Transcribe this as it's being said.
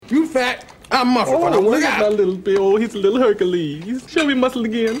You fat, I'm muscle. Oh, look at my little Bill. He's a little Hercules. Show me muscle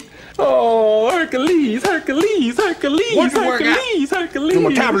again. Oh, Hercules, Hercules, Hercules, Once you work out, Hercules, Hercules. your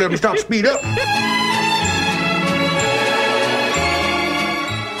metabolism start to speed up.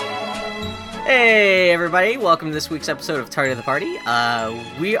 Hey everybody, welcome to this week's episode of Tardy of the Party.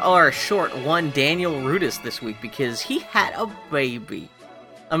 We are short one Daniel Rudis this week because he had a baby.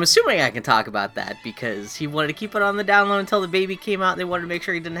 I'm assuming I can talk about that because he wanted to keep it on the down low until the baby came out and they wanted to make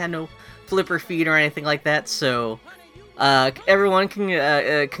sure he didn't have no flipper feed or anything like that. So, everyone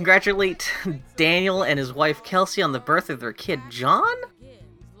can congratulate Daniel and his wife Kelsey on the birth of their kid John.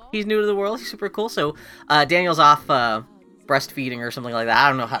 He's new to the world, he's super cool. So, Daniel's off breastfeeding or something like that. I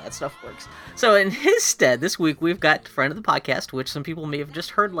don't know how that stuff works. So in his stead, this week we've got friend of the podcast, which some people may have just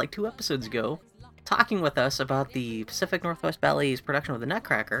heard like 2 episodes ago, talking with us about the Pacific Northwest Ballet's production of The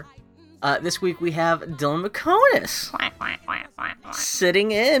Nutcracker. This week we have Dylan McConis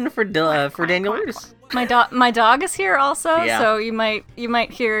sitting in for Daniel Rudis. My dog is here also, Yeah. so you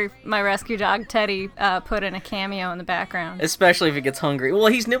might hear my rescue dog Teddy put in a cameo in the background. Especially if he gets hungry. Well,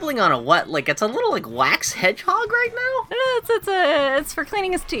 he's nibbling on a what? Like it's a little like wax hedgehog right now? It's for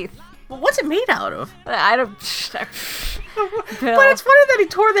cleaning his teeth. Well, what's it made out of? I don't. Bill. But it's funny that he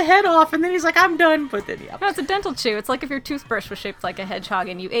tore the head off and then he's like, I'm done. But then, yeah. No, it's a dental chew. It's like if your toothbrush was shaped like a hedgehog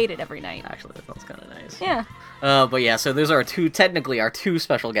and you ate it every night. Actually, that sounds kind of nice. Yeah. But yeah, so those are technically our 2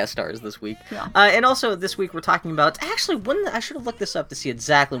 special guest stars this week. Yeah. And also this week we're talking about, actually, I should have looked this up to see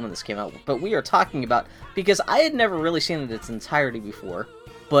exactly when this came out, but we are talking about, because I had never really seen it in its entirety before,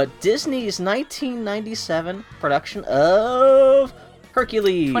 but Disney's 1997 production of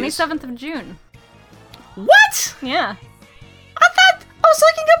Hercules. 27th of June. What? Yeah. I was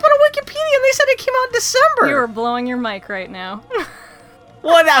looking up on Wikipedia and they said it came out in December. You are blowing your mic right now.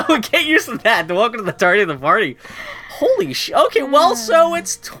 Well, now we get used to that. Welcome to the Tardy of the Party. Holy shit. Okay, well, so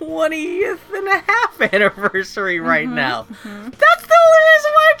it's 20th and a half anniversary right now. Mm-hmm. That's the only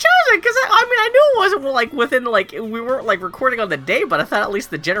reason why I chose it, because I knew it wasn't like within like we weren't like recording on the day, but I thought at least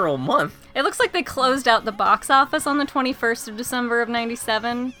the general month. It looks like they closed out the box office on the 21st of December of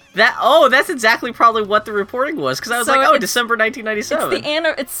 97. That's exactly probably what the reporting was, because I was like, December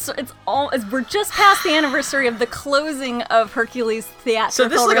 1997. We're just past the anniversary of the closing of Hercules theatrical So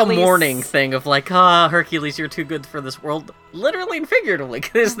this is like release. a mourning thing of like, Hercules, you're too good for this world, literally and figuratively,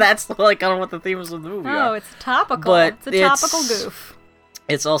 because that's like kind of what the themes of the movie are. Oh, it's topical. But it's a topical goof.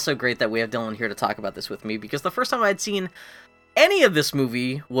 It's also great that we have Dylan here to talk about this with me, because the first time I'd seen any of this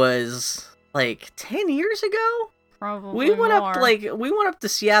movie was like 10 years ago. Probably we went more. We went up to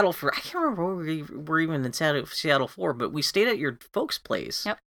Seattle for, I can't remember where we were even in Seattle for, but we stayed at your folks' place.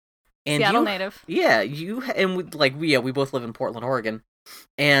 Yep. And Seattle native. Yeah, we both live in Portland, Oregon,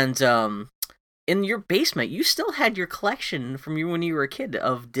 and in your basement you still had your collection from when you were a kid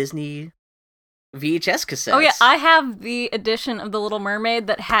of Disney VHS cassettes. Oh yeah, I have the edition of The Little Mermaid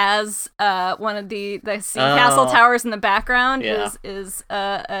that has one of the castle towers in the background. Yeah. It's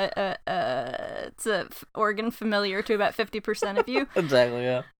a organ familiar to about 50% of you. Exactly,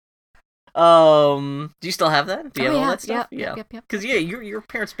 yeah. Do you still have that? Do you have all that stuff? Yep. Because your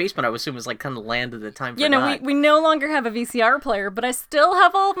parents' basement, I would assume, was like kind of land at the time. You know, we no longer have a VCR player, but I still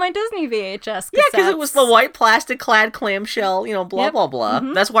have all of my Disney VHS cassettes. Yeah, because it was the white plastic clad clamshell, blah blah blah.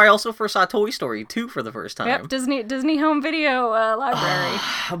 Mm-hmm. That's why I also first saw Toy Story 2 for the first time. Yep, Disney Home Video Library.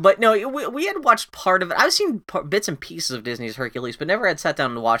 But no, we had watched part of it. I've seen bits and pieces of Disney's Hercules, but never had sat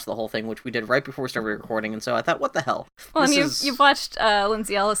down and watched the whole thing, which we did right before we started recording. And so I thought, what the hell? Well, and you've watched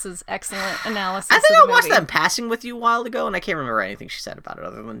Lindsay Ellis's excellent analysis. I think of I the watched movie. that in passing with you a while ago, and I can't remember anything she said about it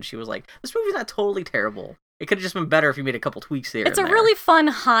other than she was like, "This movie's not totally terrible. It could have just been better if you made a couple tweaks there." It's a really fun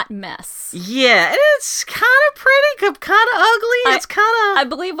hot mess. Yeah, and it's kind of pretty, kind of ugly. It's kind of. I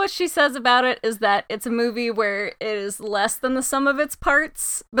believe what she says about it is that it's a movie where it is less than the sum of its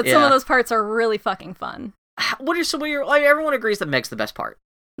parts, but some of those parts are really fucking fun. Everyone agrees that Meg's the best part.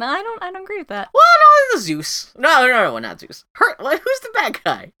 No, I don't agree with that. Well, no, the Zeus. No, not Zeus. Who's the bad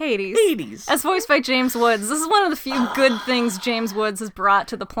guy? Hades. As voiced by James Woods. This is one of the few good things James Woods has brought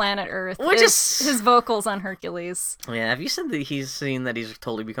to the planet Earth. Which is his vocals on Hercules. Yeah, have you said that he's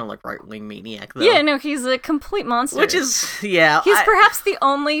totally become like right-wing maniac though? Yeah, no, he's a complete monster. Which is, yeah. He's perhaps the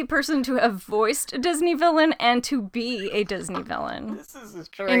only person to have voiced a Disney villain and to be a Disney villain. This is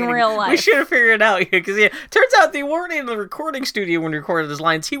in real life. We should have figured it out here, because turns out they weren't in the recording studio when we recorded his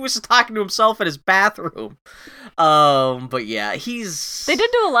lines. he was just talking to himself in his bathroom. But yeah, They did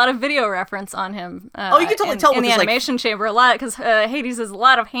do a lot of video reference on him. You can totally tell in with the his, animation chamber a lot because Hades has a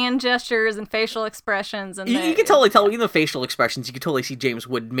lot of hand gestures and facial expressions, and you can totally tell even the facial expressions. You can totally see James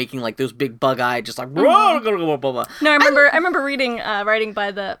Wood making like those big bug eyed, just like blah, blah, blah, blah. No, I remember reading writing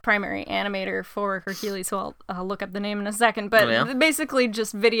by the primary animator for Hercules, who I'll look up the name in a second, but basically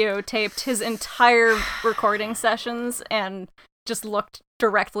just videotaped his entire recording sessions and just looked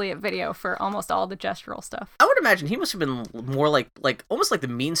directly at video for almost all the gestural stuff. I would imagine he must have been more like almost like the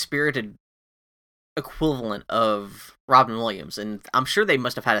mean-spirited equivalent of Robin Williams, and I'm sure they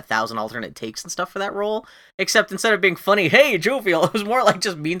must have had 1,000 alternate takes and stuff for that role, except instead of being funny, hey, jovial, it was more like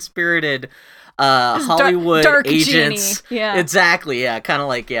just mean-spirited Hollywood dark agents. Genie. Yeah. Exactly, yeah, kind of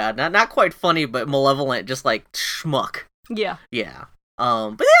like, not quite funny, but malevolent, just like schmuck. Yeah. Yeah.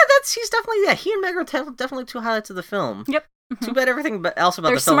 But yeah, he's definitely, he and Meg are definitely two highlights of the film. Yep. Too bad everything else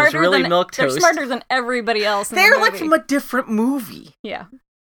about the film is really milquetoast. They're smarter than everybody else in the They're movie. like from a different movie. Yeah.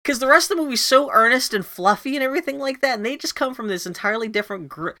 Because the rest of the movie's so earnest and fluffy and everything like that, and they just come from this entirely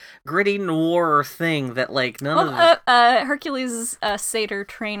different gritty noir thing that, like, none of Hercules' satyr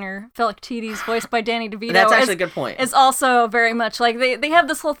trainer, Philoctetes, voiced by Danny DeVito. That's actually a good point. Is also very much like, they have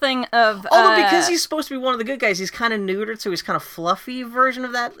this whole thing of... Although because he's supposed to be one of the good guys, he's kind of neutered, so he's kind of fluffy version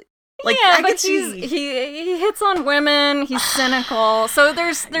of that. Like, yeah, I but could see... he hits on women, he's cynical. So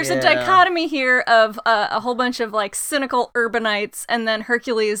there's a dichotomy here of a whole bunch of, like, cynical urbanites, and then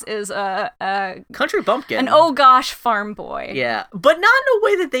Hercules is a country bumpkin. An oh gosh farm boy. Yeah, but not in a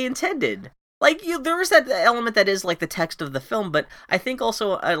way that they intended. Like, there is that element that is, like, the text of the film, but I think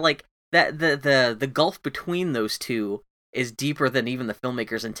also, like, that the gulf between those two is deeper than even the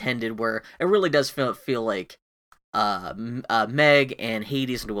filmmakers intended, where it really does feel like Meg and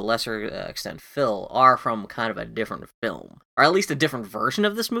Hades, and to a lesser extent Phil, are from kind of a different film, or at least a different version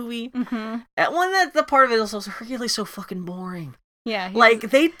of this movie. Mm-hmm. And one that the part of it is also Hercules so fucking boring. Yeah, like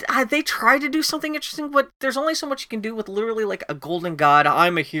they tried to do something interesting, but there's only so much you can do with literally like a golden god.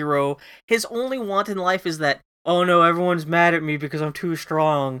 I'm a hero. His only want in life is that, oh no, everyone's mad at me because I'm too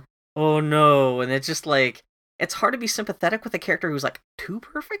strong. Oh no, and it's just like, it's hard to be sympathetic with a character who's, like, too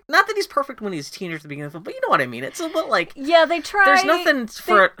perfect. Not that he's perfect when he's a teenager at the beginning of the film, but you know what I mean. It's a bit like... Yeah, they try... There's nothing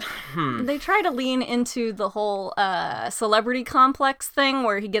for... They try to lean into the whole celebrity complex thing,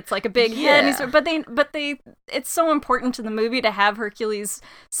 where he gets, like, a big head. But they... It's so important to the movie to have Hercules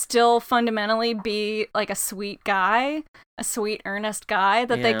still fundamentally be, like, a sweet guy, a sweet, earnest guy,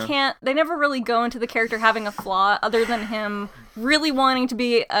 that they never really go into the character having a flaw, other than him really wanting to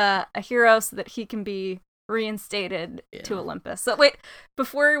be a hero so that he can be reinstated to Olympus. So wait,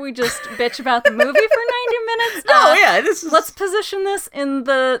 before we just bitch about the movie for 90 minutes, let's position this in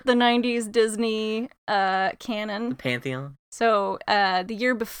the 90s Disney canon. The Pantheon. So the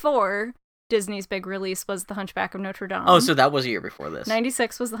year before Disney's big release was The Hunchback of Notre Dame. Oh, so that was a year before this.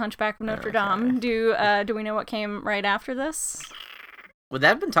 96 was The Hunchback of Notre Dame. Do we know what came right after this? Would that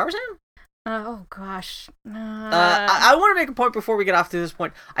have been Tarzan? Oh gosh. I want to make a point before we get off to this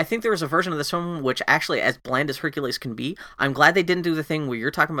point. I think there was a version of this film which actually, as bland as Hercules can be, I'm glad they didn't do the thing where you're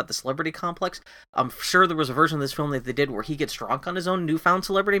talking about the celebrity complex. I'm sure there was a version of this film that they did where he gets drunk on his own newfound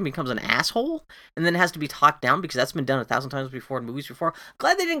celebrity and becomes an asshole, and then has to be talked down, because that's been done 1,000 times before in movies before.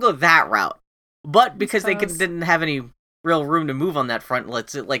 Glad they didn't go that route. But because they didn't have any real room to move on that front,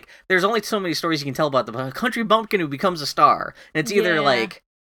 there's only so many stories you can tell about the country bumpkin who becomes a star. And it's either like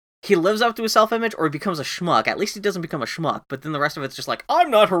he lives up to his self-image, or he becomes a schmuck. At least he doesn't become a schmuck, but then the rest of it's just like, I'm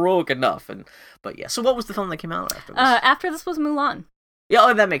not heroic enough. But yeah, so what was the film that came out after this? After this was Mulan.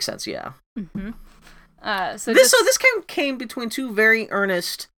 Yeah, that makes sense, yeah. Mm-hmm. So this came between two very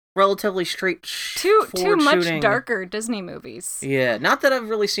earnest, relatively straight, two much darker Disney movies. Yeah, not that I've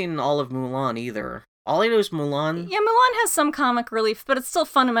really seen all of Mulan either. All I know is Mulan. Yeah, Mulan has some comic relief, but it's still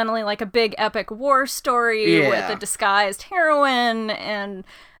fundamentally like a big epic war story with a disguised heroine and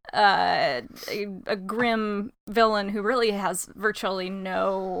a grim villain who really has virtually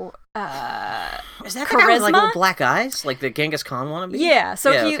no is that charisma? The guy with, like, little black eyes, like the Genghis Khan wannabe? Yeah,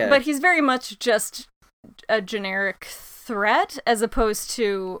 but he's very much just a generic threat, as opposed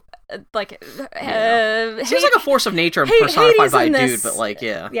to seems like a force of nature personified by a dude, but like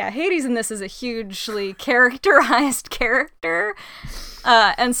Hades in this is a hugely characterized character.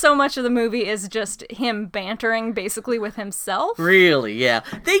 And so much of the movie is just him bantering basically with himself. Really, yeah.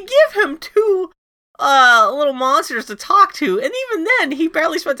 They give him two little monsters to talk to, and even then, he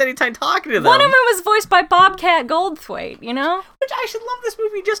barely spends any time talking to them. One of them was voiced by Bobcat Goldthwait, you know? Which I should love this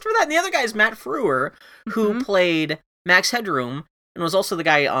movie just for that. And the other guy is Matt Frewer, who played Max Headroom, and was also the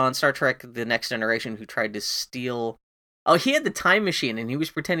guy on Star Trek The Next Generation who tried to steal Oh, he had the time machine, and he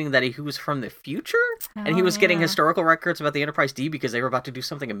was pretending that he was from the future, and he was getting historical records about the Enterprise D because they were about to do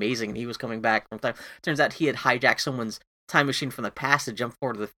something amazing, and he was coming back from time. Turns out he had hijacked someone's time machine from the past to jump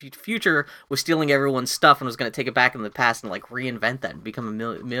forward to the future, was stealing everyone's stuff, and was going to take it back in the past and like reinvent that and become a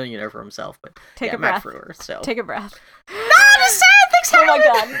millionaire for himself. But take a breath. Take a breath. Not a sad thing's happening!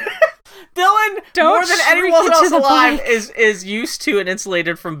 Oh my god. Dylan, Don't more than anyone else alive, bike. is used to and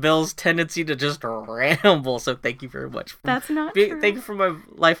insulated from Bill's tendency to just ramble. So thank you very much. That's not true. Thank you for my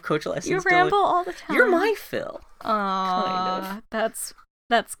life coach lessons. You Dylan. ramble all the time. You're my Phil. Aww, kind of.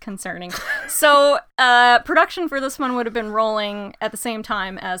 That's concerning. So, production for this one would have been rolling at the same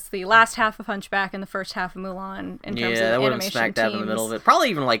time as the last half of Hunchback and the first half of Mulan in terms of that would have animation smacked dab in the middle of it. Probably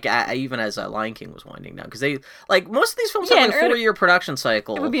even even as Lion King was winding down, because they most of these films have a 4-year production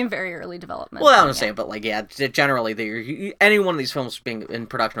cycle. It would be in very early development. Well, I'm saying, but generally, any one of these films being in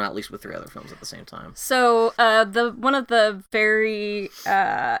production, at least with 3 other films at the same time. So, one of the very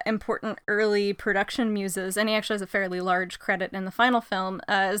important early production muses, and he actually has a fairly large credit in the final film,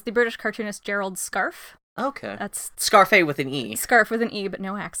 is the British cartoonist Gerald Scarfe. Okay. That's Scarfe with an E. Scarf with an E, but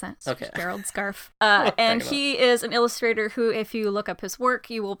no accent. Okay. Gerald Scarfe. And he is an illustrator who, if you look up his work,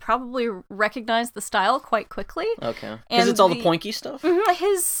 you will probably recognize the style quite quickly. Okay. Because it's all the poinky stuff?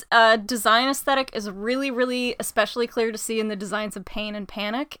 His design aesthetic is really, really especially clear to see in the designs of Pain and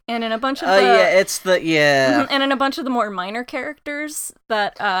Panic, and in a bunch of and in a bunch of the more minor characters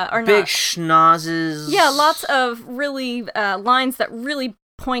that are big not... schnozzes. Yeah, lots of really lines that really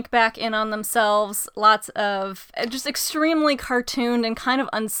poink back in on themselves, lots of just extremely cartooned and kind of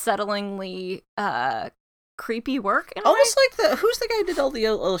unsettlingly creepy work. Almost like who's the guy who did all the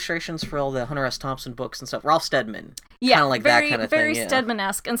illustrations for all the Hunter S. Thompson books and stuff? Ralph Steadman. Yeah, kind of like that kind of thing. Very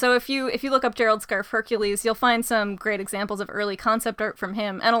Steadman-esque. And so if you look up Gerald Scarfe Hercules, you'll find some great examples of early concept art from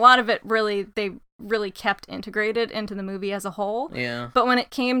him, and a lot of it they really kept integrated into the movie as a whole. Yeah. But when it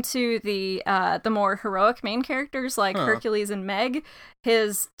came to the more heroic main characters like Hercules and Meg,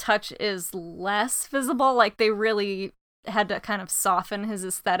 his touch is less visible. Like they really had to kind of soften his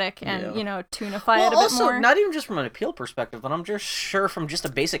aesthetic and tunify it a bit also, more. Not even just from an appeal perspective, but I'm just sure from just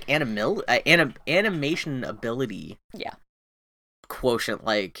a basic animation ability. Yeah. Quotient,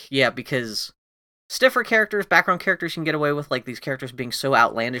 because stiffer characters, background characters, you can get away with these characters being so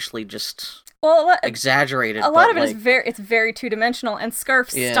outlandishly just exaggerated. A lot of it is very two-dimensional, and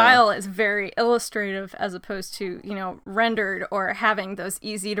Scarfe's style is very illustrative as opposed to, rendered or having those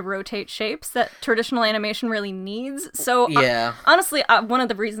easy-to-rotate shapes that traditional animation really needs. So, honestly, one of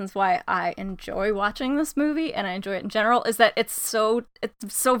the reasons why I enjoy watching this movie, and I enjoy it in general, is that it's so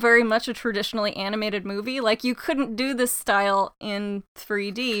very much a traditionally animated movie. Like, you couldn't do this style in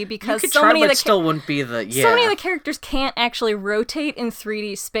 3D because so many of the characters can't actually rotate in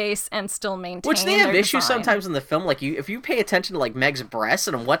 3D space and still maintain which they have issues design. sometimes in the film. If you pay attention to Meg's breasts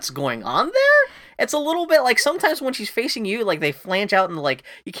and what's going on there, it's a little bit sometimes when she's facing you, they flange out and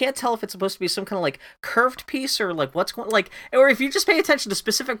you can't tell if it's supposed to be some kind of curved piece or what's going or if you just pay attention to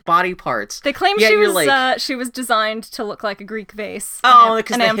specific body parts. They claim she was designed to look like a Greek vase.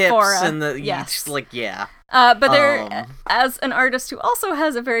 Because the amphora. Hips and the yes. But there, as an artist who also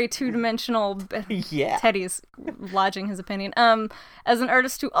has a very two-dimensional... Teddy's lodging his opinion. As an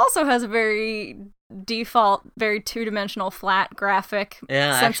artist who also has a very default, very two-dimensional, flat graphic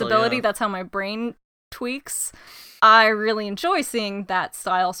sensibility, that's how my brain tweaks. I really enjoy seeing that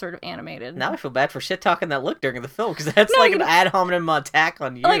style sort of animated. Now I feel bad for shit-talking that look during the film, because that's an ad hominem attack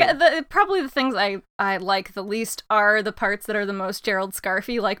on you. Probably the things I like the least are the parts that are the most Gerald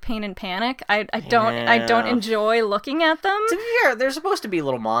Scarfe, like Pain and Panic. I don't enjoy looking at them. To be fair, they're supposed to be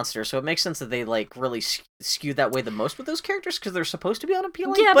little monsters, so it makes sense that they really skew that way the most with those characters, because they're supposed to be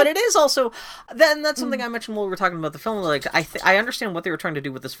unappealing. Yeah, but it is also that's something I mentioned when we were talking about the film. I understand what they were trying to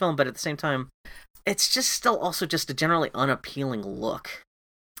do with this film, but at the same time, it's just still also just a generally unappealing look.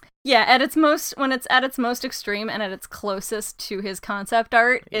 Yeah, when it's at its most extreme and at its closest to his concept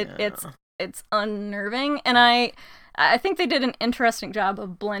art, it's unnerving. And I think they did an interesting job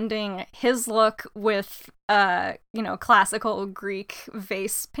of blending his look with classical Greek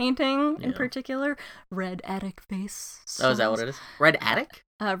vase painting in particular. Red attic vase styles. Oh, is that what it is? Red attic?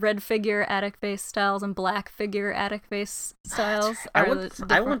 Red figure attic vase styles and black figure attic vase styles. I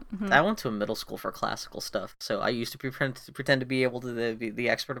went to a middle school for classical stuff, so I used to pretend to be able to be the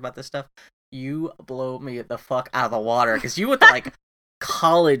expert about this stuff. You blow me the fuck out of the water, because you went to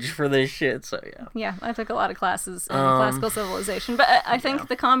college for this shit, so yeah, I took a lot of classes in classical civilization, but I think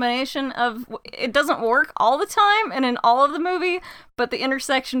the combination of it doesn't work all the time and in all of the movie, but the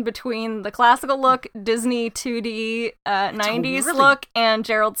intersection between the classical look, Disney 2D 90s look, and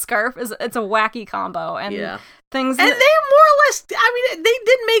Gerald Scarfe it's a wacky combo, and things. And they more or less, I mean, they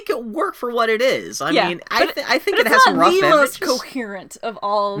did make it work for what it is. I mean, I think it has some rough edges. It's not the most coherent of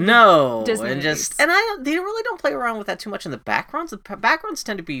all Disney movies. They really don't play around with that too much in the backgrounds. The backgrounds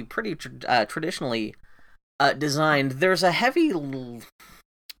tend to be pretty traditionally designed. There's a heavy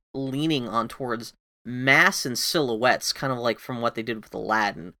leaning on towards mass and silhouettes, kind of like from what they did with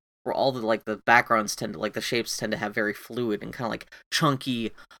Aladdin, where all the backgrounds tend to, like, the shapes tend to have very fluid and kind of like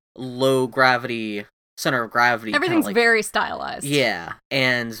chunky, low gravity, center of gravity. Everything's very stylized. Yeah,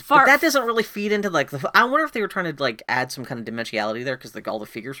 but that doesn't really feed into, like, I wonder if they were trying to, like, add some kind of dimensionality there, because, like, all the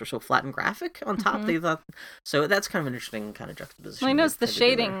figures are so flat and graphic on top. They thought, so that's kind of an interesting kind of juxtaposition. Well, I noticed the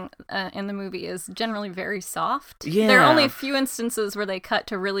shading in the movie is generally very soft. Yeah. There are only a few instances where they cut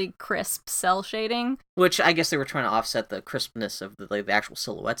to really crisp cell shading. Which I guess they were trying to offset the crispness of the actual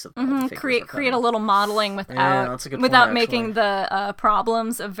silhouettes of the figures. Create a little modeling without making the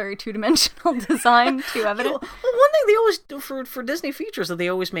problems of very two-dimensional design too evident. Well, one thing they always do for Disney features, that they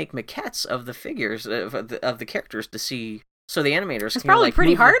always make maquettes of the figures of the characters to see. So the animators it's probably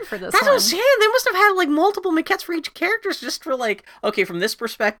pretty hard for this. That's what I'm saying. They must have had, like, multiple maquettes for each character, just for, like, okay, from this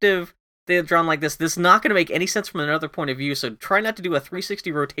perspective, they've drawn like this. This is not going to make any sense from another point of view, so try not to do a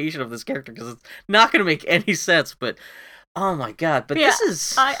 360 rotation of this character, because it's not going to make any sense. But oh my god! But this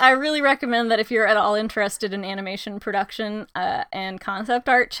is. I really recommend that if you're at all interested in animation production and concept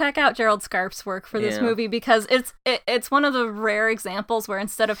art, check out Gerald Scarp's work for this movie, because it's one of the rare examples where,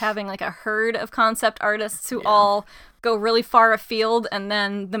 instead of having, like, a herd of concept artists who all go really far afield, and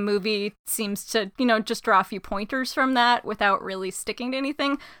then the movie seems to, just draw a few pointers from that without really sticking to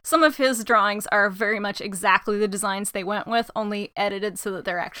anything. Some of his drawings are very much exactly the designs they went with, only edited so that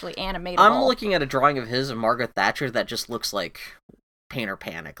they're actually animatable. I'm looking at a drawing of his of Margaret Thatcher that just looks like Painter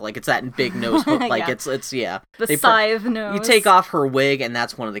Panic. Like, it's that big nose hook. Like, it's the scythe nose. You take off her wig, and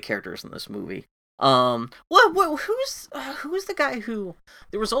that's one of the characters in this movie. Who's the guy who?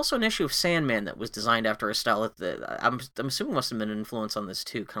 There was also an issue of Sandman that was designed after a style that I'm assuming must have been an influence on this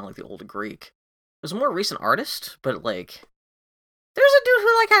too, kind of like the old Greek. It was a more recent artist, but, like, there's a dude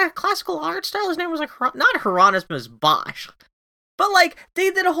who, like, had a classical art style. His name was, like, not Hieronymus Bosch, but, like,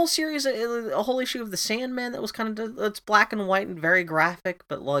 they did a whole series, a whole issue of the Sandman that was kind of, it's black and white and very graphic,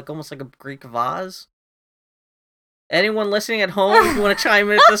 but, like, almost like a Greek vase. Anyone listening at home, if you want to chime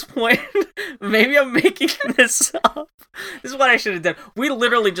in at this point, maybe I'm making this up. This is what I should have done. We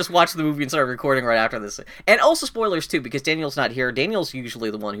literally just watched the movie and started recording right after this. And also spoilers, too, because Daniel's not here. Daniel's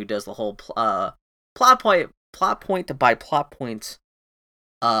usually the one who does the whole plot point by plot point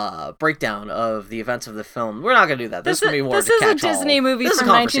breakdown of the events of the film. We're not going to do that. This is going to be more This is a Disney movie from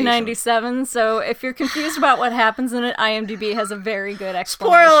 1997, so if you're confused about what happens in it, IMDb has a very good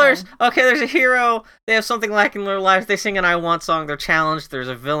explanation. Spoilers! Okay, there's a hero, they have something lacking in their lives, they sing an I Want song, they're challenged, there's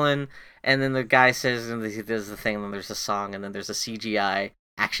a villain, and then the guy says, and there's the thing, and then there's a song, and then there's a CGI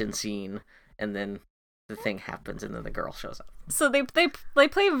action scene, and then the thing happens, and then the girl shows up. So they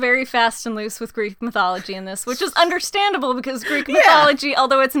play very fast and loose with Greek mythology in this, which is understandable, because Greek mythology,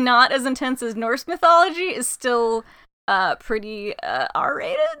 although it's not as intense as Norse mythology, is still pretty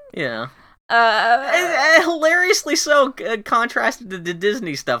R-rated. Yeah. And hilariously so, contrasted to the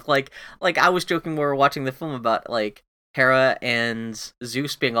Disney stuff. Like I was joking when we were watching the film about, like, Hera and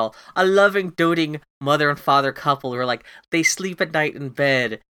Zeus being all a loving, doting mother and father couple who are, like, they sleep at night in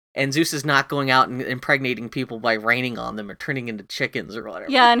bed. And Zeus is not going out and impregnating people by raining on them or turning into chickens or whatever.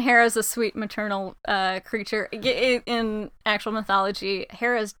 Yeah, and Hera's a sweet maternal creature. In actual mythology,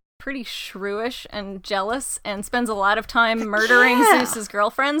 Hera's pretty shrewish and jealous and spends a lot of time murdering Zeus's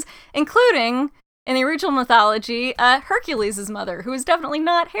girlfriends, including, in the original mythology, Hercules' mother, who is definitely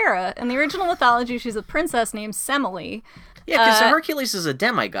not Hera. In the original mythology, she's a princess named Semele. Yeah, because Hercules is a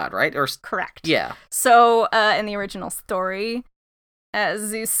demigod, right? Correct. Yeah. So, in the original story,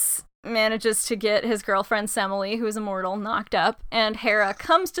 Zeus manages to get his girlfriend Semele, who is immortal, knocked up, and Hera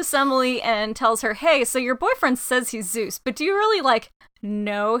comes to Semele and tells her, hey, so your boyfriend says he's Zeus, but do you really, like,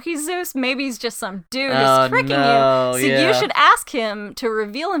 know he's Zeus? Maybe he's just some dude who's tricking you. So you should ask him to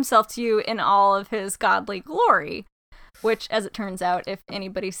reveal himself to you in all of his godly glory. Which, as it turns out, if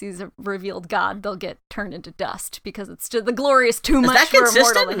anybody sees a revealed god, they'll get turned into dust, because it's just, the glory is too much for a mortal to handle.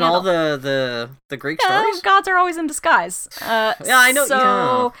 Is that consistent in all the Greek stories? Gods are always in disguise. Yeah, I know.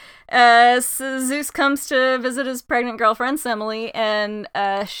 So So Zeus comes to visit his pregnant girlfriend, Semele, and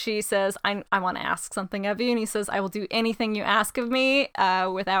she says, I want to ask something of you. And he says, I will do anything you ask of me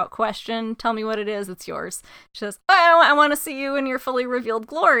without question. Tell me what it is. It's yours. She says, I want to see you in your fully revealed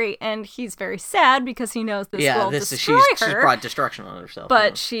glory. And he's very sad because he knows this will destroy her. She's brought destruction on herself.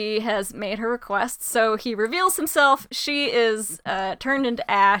 But she has made her request. So he reveals himself. She is turned into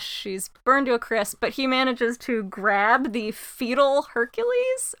ash. She's burned to a crisp. But he manages to grab the fetal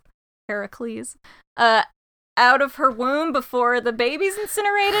Heracles, out of her womb before the baby's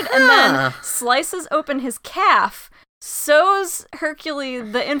incinerated, and then slices open his calf, sews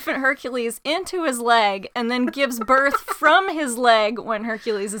the infant Hercules into his leg, and then gives birth from his leg when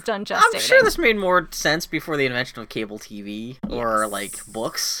Hercules is done gestating. I'm sure this made more sense before the invention of cable TV or like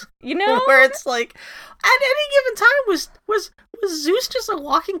books. You know, where it's like at any given time was Zeus just a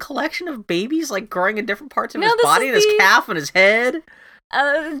walking collection of babies like growing in different parts of his body and his calf and his head?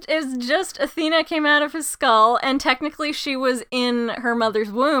 It's just Athena came out of his skull, and technically she was in her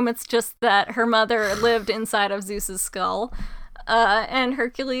mother's womb. It's just that her mother lived inside of Zeus's skull, and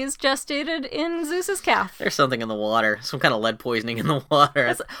Hercules gestated in Zeus's calf. There's something in the water, some kind of lead poisoning in the water.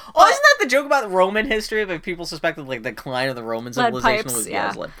 Isn't that the joke about Roman history? Like people suspected like the decline of the Roman civilization was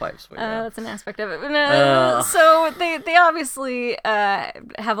lead pipes. But, that's an aspect of it. So they obviously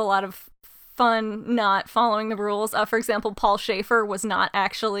have a lot of fun not following the rules. For example, Paul Schaefer was not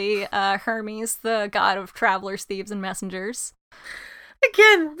actually Hermes, the god of travelers, thieves, and messengers.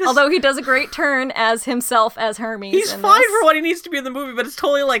 Again, although he does a great turn as himself as Hermes. He's fine for what he needs to be in the movie, but it's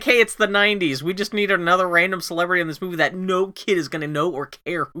totally like, hey, it's the 90s. We just need another random celebrity in this movie that no kid is going to know or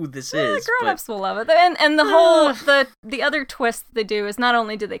care who this is. Grown-ups will love it. And the whole, the other twist they do is not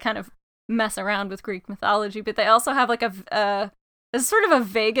only do they kind of mess around with Greek mythology, but they also have like it's sort of a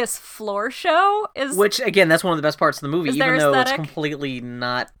Vegas floor show. Which, again, that's one of the best parts of the movie, even though aesthetic. It's completely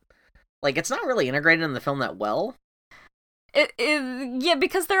not... Like, it's not really integrated in the film that well. Yeah,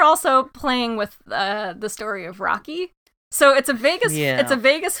 because they're also playing with the story of Rocky. So it's a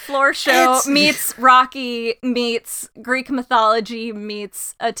Vegas floor show meets Rocky meets Greek mythology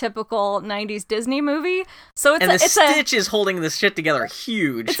meets a typical 90s Disney movie. So Stitch is holding this shit together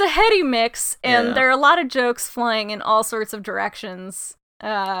huge. It's a heady mix, and there are a lot of jokes flying in all sorts of directions.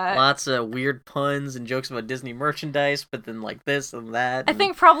 Lots of weird puns and jokes about Disney merchandise, but then like this and that. I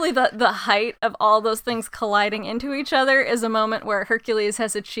think probably the height of all those things colliding into each other is a moment where Hercules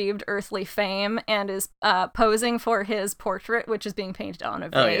has achieved earthly fame and is posing for his portrait, which is being painted on a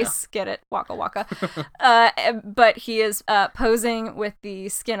vase. Get it? Waka waka. But he is posing with the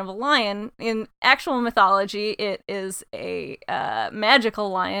skin of a lion. In actual mythology, it is a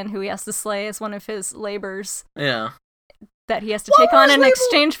magical lion who he has to slay as one of his labors. Yeah. That he has to take on in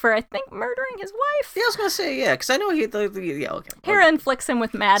exchange for, I think, murdering his wife. Yeah, I was gonna say, because I know Hera inflicts him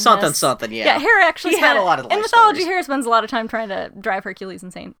with madness. Something, yeah. Yeah, Hera actually had a lot of life in mythology, stories. Hera spends a lot of time trying to drive Hercules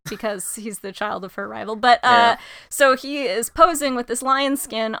insane because he's the child of her rival. But, so he is posing with this lion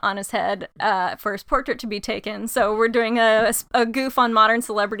skin on his head for his portrait to be taken. So we're doing a goof on modern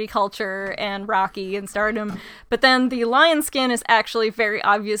celebrity culture and Rocky and stardom. But then the lion skin is actually very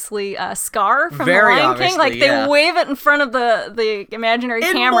obviously Scar from The Lion King. Like, they wave it in front of the imaginary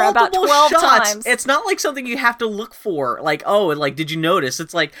camera about 12 times. It's not like something you have to look for. Like, did you notice?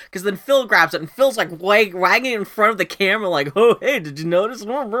 It's like, because then Phil grabs it and Phil's like wagging in front of the camera like, oh, hey, did you notice?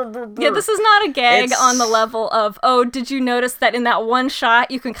 Yeah, this is not a gag on the level of, oh, did you notice that in that one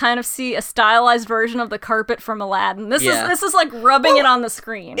shot you can kind of see a stylized version of the carpet from Aladdin? This is like rubbing it on the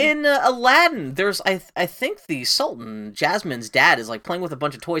screen. In Aladdin, there's, I think the Sultan, Jasmine's dad, is like playing with a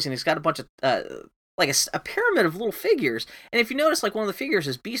bunch of toys and he's got a bunch of like a pyramid of little figures, and if you notice, like one of the figures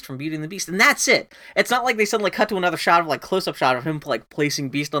is Beast from Beauty and the Beast, and that's it. It's not like they suddenly cut to another shot of like close-up shot of him like placing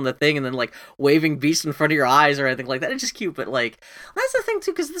Beast on the thing and then like waving Beast in front of your eyes or anything like that. It's just cute, but like that's the thing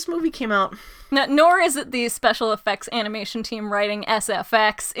too, because this movie came out. No, nor is it the special effects animation team writing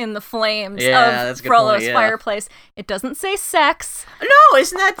SFX in the flames of Frollo's fireplace. It doesn't say sex. No,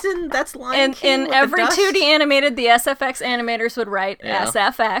 isn't that's Lion King in every 2D animated, the SFX animators would write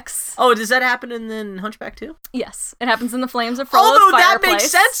SFX. Oh, does that happen in Hunchback too? Yes, it happens in the flames of Frollo's fireplace. Although that makes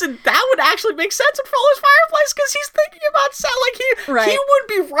sense, and that would actually make sense in Frollo's fireplace because he's thinking about sex. Like he would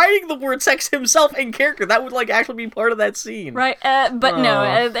be writing the word sex himself in character. That would like actually be part of that scene. Right, but no,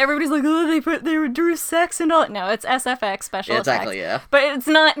 everybody's like, oh, they drew sex and all. No, it's SFX special effects. Exactly, yeah. But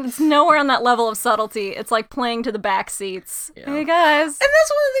it's nowhere on that level of subtlety. It's like playing to the back seats. Yeah. Hey guys. And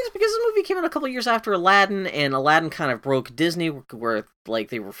that's one of the things, because this movie came out a couple years after Aladdin, and Aladdin kind of broke Disney, where like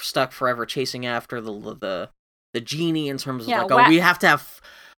they were stuck forever chasing after the genie in terms of we have to have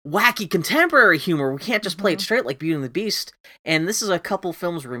wacky contemporary humor. We can't just play it straight like Beauty and the Beast. And this is a couple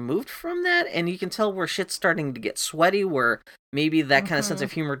films removed from that, and you can tell where shit's starting to get sweaty, where maybe that kind of sense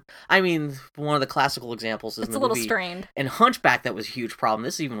of humor... I mean, one of the classical examples is it's in the a little movie. strained. And Hunchback, that was a huge problem.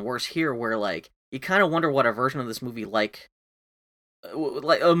 This is even worse here, where, like, you kind of wonder what a version of this movie, what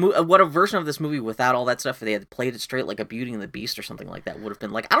a version of this movie without all that stuff, if they had played it straight like a Beauty and the Beast or something like that, would have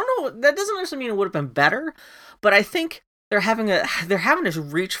been like... I don't know, that doesn't necessarily mean it would have been better, but I think... They're having to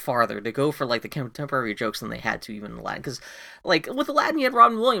reach farther to go for like the contemporary jokes than they had to even in Aladdin, because like with Aladdin you had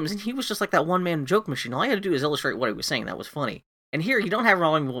Robin Williams and he was just like that one man joke machine. All you had to do is illustrate what he was saying. That was funny. And here you don't have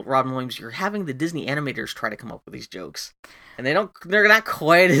Robin Williams. You're having the Disney animators try to come up with these jokes, and they're not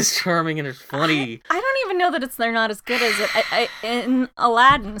quite as charming and as funny. I don't even know that they're not as good as it in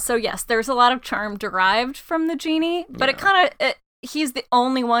Aladdin. So yes, there's a lot of charm derived from the genie, but he's the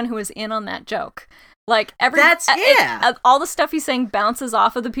only one who is in on that joke. Like all the stuff he's saying bounces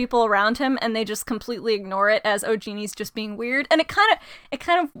off of the people around him, and they just completely ignore it as Genie's just being weird. And it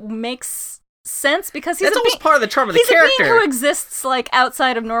kind of makes sense because that's almost part of the charm of the character. He's a being who exists like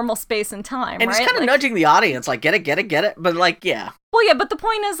outside of normal space and time, and right? he's kind of nudging the audience, like get it, but like yeah. Well, yeah, but the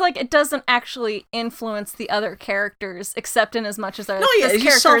point is, like, it doesn't actually influence the other characters, except in as much as this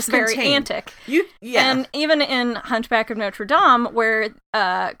character is very antic. And even in Hunchback of Notre Dame, where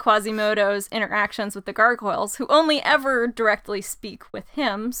Quasimodo's interactions with the gargoyles, who only ever directly speak with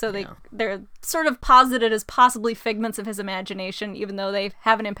him, so they're sort of posited as possibly figments of his imagination, even though they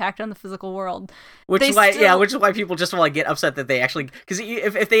have an impact on the physical world. Which is why people just want to get upset that they actually... Because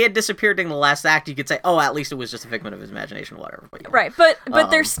if they had disappeared during the last act, you could say, oh, at least it was just a figment of his imagination, whatever. But, right,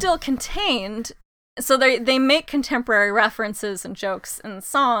 but they're still contained, so they make contemporary references and jokes and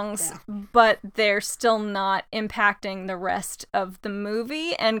songs, but they're still not impacting the rest of the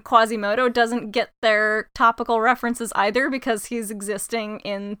movie, and Quasimodo doesn't get their topical references either because he's existing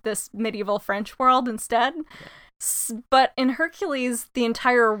in this medieval French world instead. But in Hercules, the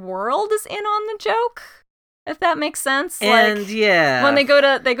entire world is in on the joke, if that makes sense. And like, when they go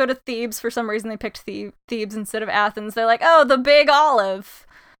to Thebes, for some reason they picked Thebes instead of Athens. They're like, oh, the Big Olive.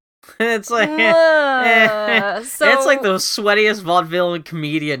 It's like it's like the sweatiest vaudevillian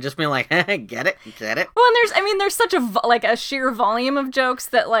comedian just being like, get it. Well, and there's such a sheer volume of jokes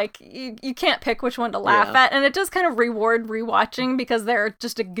that like you can't pick which one to laugh at, and it does kind of reward rewatching because there are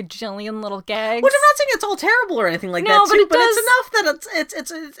just a gajillion little gags. Which I'm not saying it's all terrible or anything like that, too, but it's enough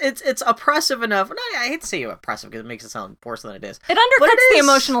that it's oppressive enough. No, I hate to say oppressive because it makes it sound worse than it is. It undercuts the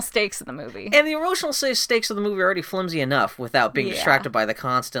emotional stakes of the movie, and the emotional stakes of the movie are already flimsy enough without being distracted by the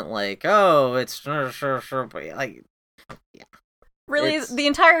constant. Like, oh, it's like, yeah. Really, the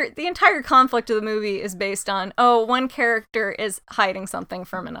entire conflict of the movie is based on one character is hiding something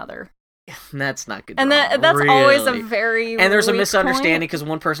from another. That's not good. And that's really. Always a very and there's a misunderstanding because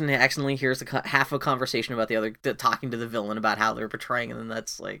one person accidentally hears half a conversation about the other talking to the villain about how they're portraying, and then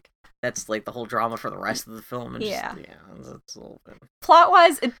that's like the whole drama for the rest of the film. And that's a little bit.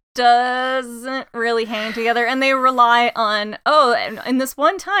 Plot-wise, it doesn't really hang together, and they rely on, in this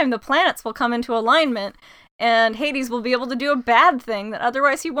one time, the planets will come into alignment, and Hades will be able to do a bad thing that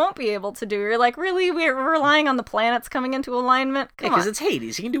otherwise he won't be able to do. You're like, really? We're relying on the planets coming into alignment? Come on. Because it's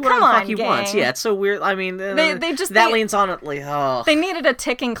Hades. He can do whatever the fuck he wants. Yeah, it's so weird. I mean, leans on it. Like, oh. They needed a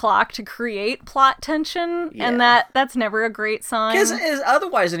ticking clock to create plot tension, and that's never a great sign. Because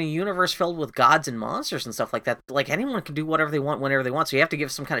otherwise, in a universe filled with gods and monsters and stuff like that, like anyone can do whatever they want whenever they want. So you have to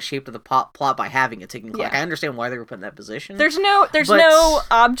give some kind of shape to the plot by having a ticking clock. I understand why they were put in that position. There's no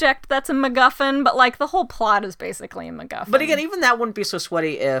object that's a MacGuffin, but like the whole plot is basically a MacGuffin. But again, even that wouldn't be so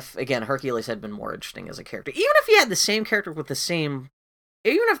sweaty if, again, Hercules had been more interesting as a character. Even if he had the same character with the same...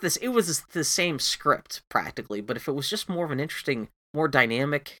 Even if it was the same script, practically, but if it was just more of an interesting, more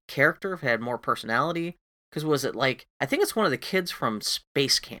dynamic character, if it had more personality... Because was it like... I think it's one of the kids from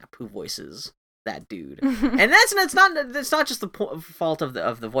Space Camp who voices that dude. And it's not just the fault of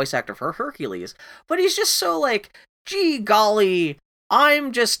the voice actor for Hercules, but he's just so like, gee golly...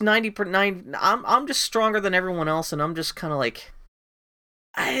 I'm just 90%. I'm just stronger than everyone else, and I'm just kind of like,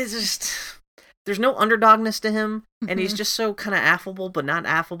 there's no underdogness to him, and he's just so kind of affable, but not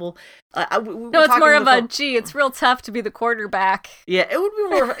affable. It's more of a it's real tough to be the quarterback. Yeah,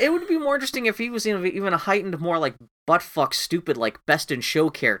 it would be more interesting if he was even a heightened, more like buttfuck stupid, like best in show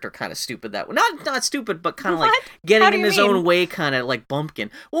character kind of stupid. That not stupid, but kind of like getting in his own way, kind of like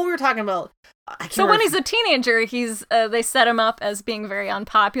bumpkin. Well, we were talking about. So when he's a teenager, they set him up as being very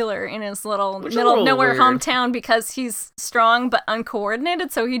unpopular in his little middle of nowhere hometown because he's strong but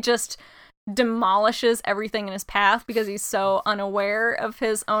uncoordinated. So he just demolishes everything in his path because he's so unaware of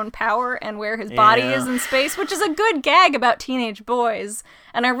his own power and where his body is in space, which is a good gag about teenage boys.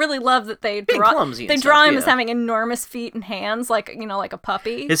 And I really love that they draw him as having enormous feet and hands, like, you know, like a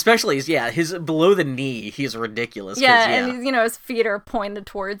puppy. Especially, his below the knee, he's ridiculous. And, you know, his feet are pointed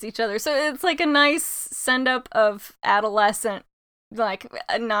towards each other. So it's like a nice send-up of adolescent, like,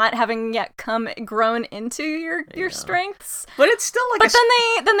 not having yet grown into your strengths. But it's still like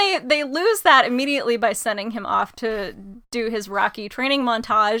then they lose that immediately by sending him off to do his Rocky training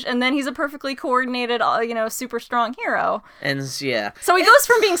montage, and then he's a perfectly coordinated, you know, super strong hero. And so he goes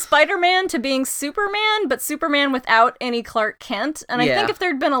from being Spider-Man to being Superman, but Superman without any Clark Kent. And I think if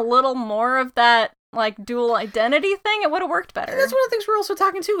there'd been a little more of that, like, dual identity thing, it would have worked better. And that's one of the things we're also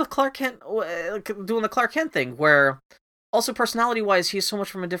talking to with Clark Kent, doing the Clark Kent thing, where also personality-wise, he's so much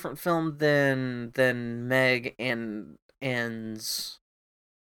from a different film than Meg and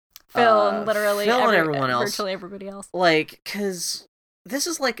Phil and literally everyone else, virtually everybody else. Like, because this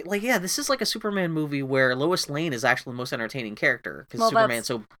is like a Superman movie where Lois Lane is actually the most entertaining character because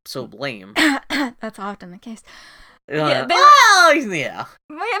Superman's so lame. That's often the case. Yeah. But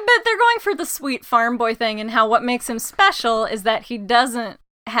they're going for the sweet farm boy thing, and how what makes him special is that he doesn't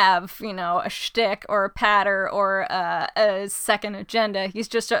have, you know, a shtick or a patter or a second agenda. He's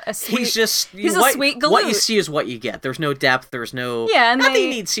just a sweet... He's a sweet galoot. What you see is what you get. There's no depth, there's no... Yeah, and not that you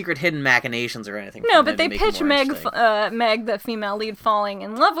need secret hidden machinations or anything. No, but they pitch Meg, the female lead, falling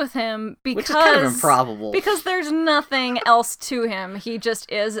in love with him because... Which is kind of improbable. Because there's nothing else to him. He just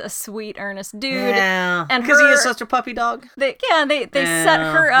is a sweet, earnest dude. Yeah, because he is such a puppy dog. They set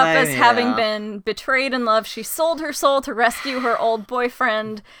her up as having been betrayed in love. She sold her soul to rescue her old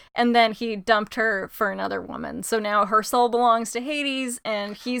boyfriend, and then he dumped her for another woman. So now her soul belongs to Hades,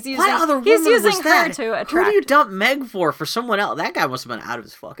 and he's using her to attract... Who do you dump Meg for someone else? That guy must have been out of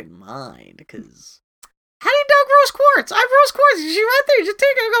his fucking mind, because... How do you dunk Rose Quartz? I have Rose Quartz. She's right there. Just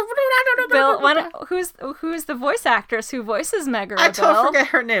take her and go... Bill, who's the voice actress who voices Megara? I totally forget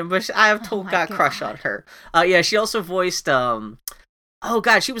her name, but I have got a crush on her. Yeah, she also voiced... Oh,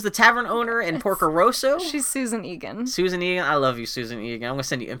 God, she was the tavern owner in Porco Rosso. She's Susan Egan. Susan Egan, I love you, Susan Egan. I'm going to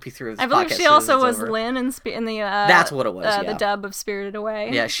send you MP3 of this podcast. I believe she also was Lynn in the... That's what it was, the dub of Spirited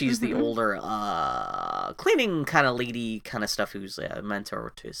Away. Yeah, she's the older, cleaning kind of lady kind of stuff who's a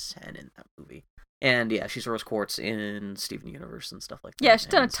mentor to Sen in that movie. And, yeah, she's Rose Quartz in Steven Universe and stuff like that. Yeah, she's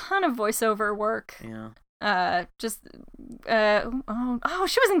done a ton of voiceover work. Yeah. She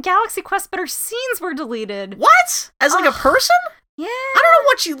was in Galaxy Quest, but her scenes were deleted. What? As like a person? Yeah. I don't know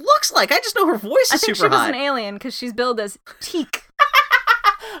what she looks like. I just know her voice is super hot. I think she was an alien because she's billed as Teak.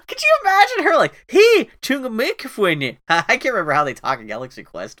 Could you imagine her like, hey, chunga make for you? I can't remember how they talk in Galaxy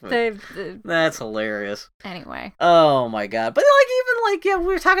Quest, but that's hilarious. Anyway. Oh my god. But we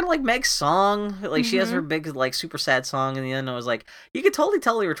were talking like Meg's song. Like she has her big like super sad song in the end. I was like, you could totally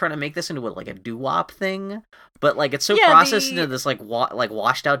tell they were trying to make this into like a doo-wop thing. But like it's so processed into this like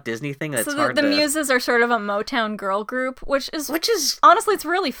washed out Disney thing that's hard to... the Muses are sort of a Motown girl group, which is honestly, it's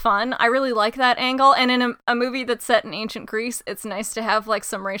really fun. I really like that angle. And in a movie that's set in ancient Greece, it's nice to have like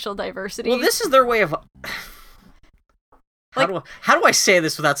some racial diversity. Well, this is their way of... How do I say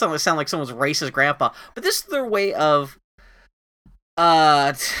this without sound like someone's racist grandpa? But this is their way of...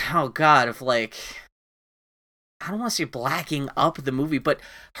 of like... I don't want to say blacking up the movie, but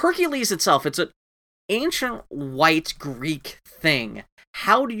Hercules itself, it's an ancient white Greek thing.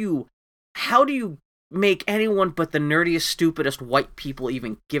 How do you make anyone but the nerdiest, stupidest white people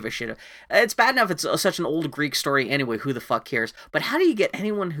even give a shit? It's bad enough it's such an old Greek story anyway, who the fuck cares? But how do you get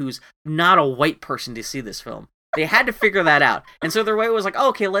anyone who's not a white person to see this film? They had to figure that out. And so their way was like,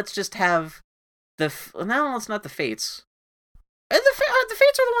 okay, let's just have no, it's not the Fates. The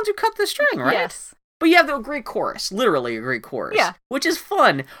Fates are the ones who cut the string, right? Yes. But you have the Greek chorus, literally a Greek chorus, which is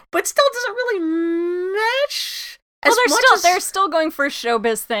fun, but still doesn't really match. Well, they're still going for a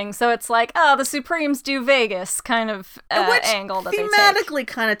showbiz thing, so it's like, the Supremes do Vegas kind of angle that they take. Thematically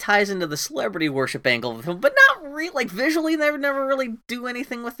kind of ties into the celebrity worship angle of the film, but not really. Like visually, they would never really do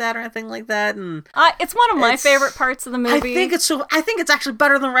anything with that or anything like that. And it's one of my favorite parts of the movie. I think it's actually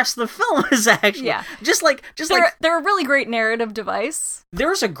better than the rest of the film. Is actually they're a really great narrative device.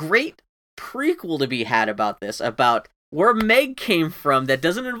 There's a great prequel to be had about this, about where Meg came from, that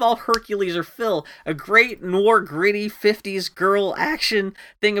doesn't involve Hercules or Phil. A great noir, gritty 50s girl action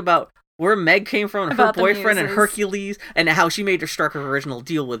thing about where Meg came from and her boyfriend and Hercules, and how she made her struck her original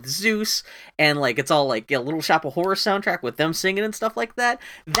deal with Zeus, and like it's all like a Little Shop of Horror soundtrack with them singing and stuff like that.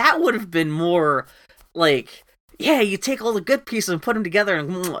 That would have been more like yeah, you take all the good pieces and put them together,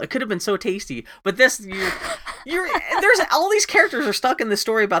 and it could have been so tasty. But this, there's all these characters are stuck in this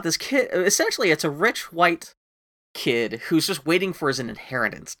story about this kid. Essentially, it's a rich white kid who's just waiting for his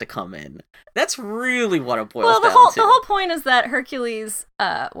inheritance to come in. That's really what it boils down to. The whole point is that Hercules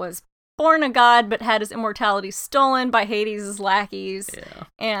was born a god, but had his immortality stolen by Hades' lackeys. Yeah.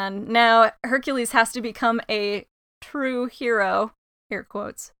 And now Hercules has to become a true hero, air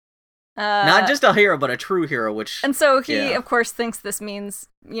quotes. Not just a hero, but a true hero, And so he, of course, thinks this means,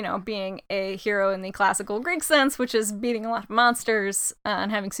 being a hero in the classical Greek sense, which is beating a lot of monsters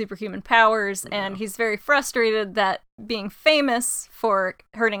and having superhuman powers. Yeah. And he's very frustrated that being famous for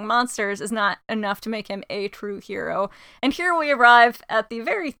hurting monsters is not enough to make him a true hero. And here we arrive at the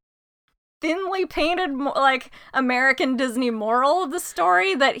very thinly painted, American Disney moral of the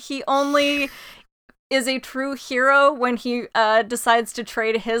story, that he only is a true hero when he decides to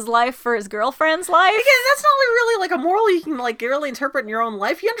trade his life for his girlfriend's life. Again, that's not really a moral you can really interpret in your own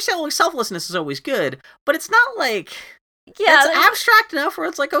life. You understand selflessness is always good, but it's not it's abstract enough where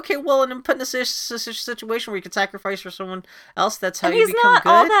it's okay, well, and put in a situation where you can sacrifice for someone else, that's how you become good. He's not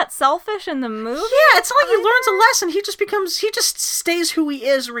all that selfish in the movie. Yeah, it's he learns a lesson. He just stays who he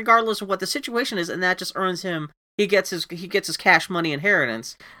is regardless of what the situation is, and that just earns him. He gets his cash money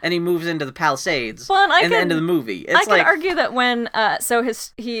inheritance, and he moves into the Palisades. Well, and the end of the movie. I could argue that when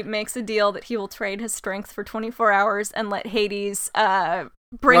he makes a deal that he will trade his strength for 24 hours and let Hades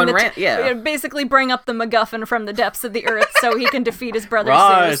basically bring up the MacGuffin from the depths of the earth so he can defeat his brother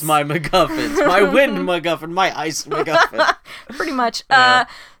Rise, Zeus. my MacGuffins, my wind MacGuffin, my ice MacGuffin. Pretty much. Yeah.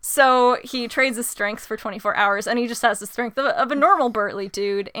 So he trades his strength for 24 hours, and he just has the strength of a normal burly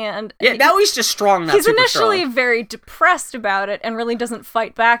dude. And now he's just strong, not he's super initially strong. Very depressed about it and really doesn't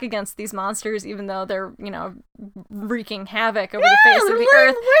fight back against these monsters, even though they're, wreaking havoc over the face of the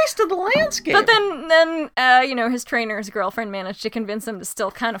earth. Waste of the landscape. But then his trainer's girlfriend managed to convince him to still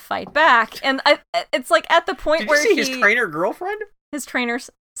kind of fight back. And it's at the point where Did you see his trainer girlfriend? His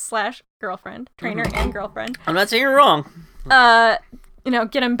trainer/girlfriend. Trainer and girlfriend. I'm not saying you're wrong.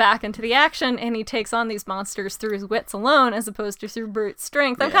 Get him back into the action, and he takes on these monsters through his wits alone as opposed to through brute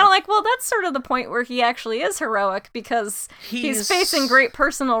strength. I'm kind of well, that's sort of the point where he actually is heroic, because he's facing great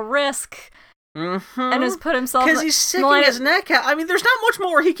personal risk and has put himself... Because he's sticking his neck out. I mean, there's not much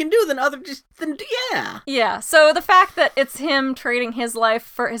more he can do than. Yeah, so the fact that it's him trading his life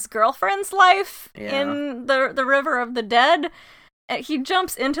for his girlfriend's life in the River of the Dead... He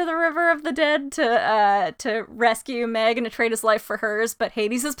jumps into the River of the Dead to rescue Meg and to trade his life for hers, but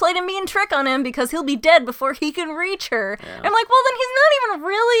Hades has played a mean trick on him because he'll be dead before he can reach her. Yeah. I'm well, then he's not even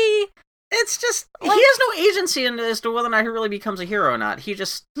really... It's just, he has no agency as to whether or not he really becomes a hero or not. He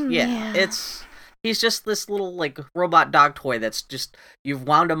just, he's just this little, robot dog toy that's just, you've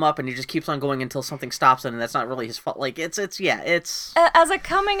wound him up and he just keeps on going until something stops him, and that's not really his fault. It's... As a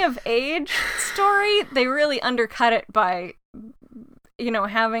coming-of-age story, they really undercut it by...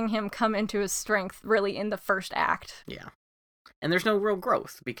 having him come into his strength really in the first act. Yeah. And there's no real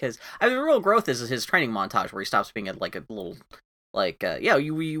growth, because the real growth is his training montage where he stops being a little where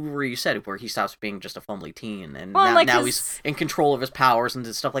you said it, where he stops being just a fumbly teen, and now he's in control of his powers and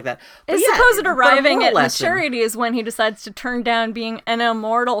stuff like that. His supposed arriving at maturity is when he decides to turn down being an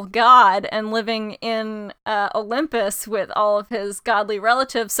immortal god and living in Olympus with all of his godly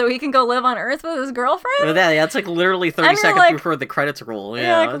relatives, so he can go live on Earth with his girlfriend. Well, that's literally 30 seconds before the credits roll.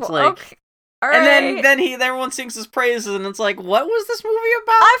 Yeah, it's okay. And then everyone sings his praises, and it's what was this movie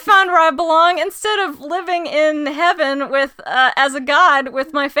about? I found where I belong. Instead of living in heaven with as a god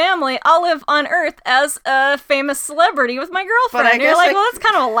with my family, I'll live on Earth as a famous celebrity with my girlfriend. And you're well, that's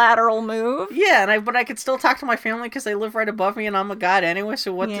kind of a lateral move. Yeah, but I could still talk to my family because they live right above me, and I'm a god anyway.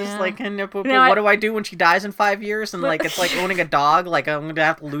 So what does what do I do when she dies in 5 years? And it's like owning a dog. I'm gonna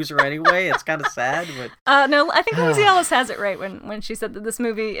have to lose her anyway. It's kind of sad. But no, I think Lucy Ellis has it right when she said that this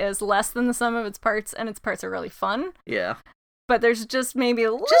movie is less than the sum of its parts, and its parts are really fun. Yeah. But there's just maybe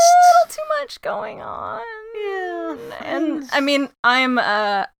a little too much going on. Yeah. And I mean, I'm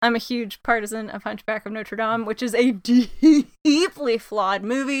a huge partisan of Hunchback of Notre Dame, which is a deeply flawed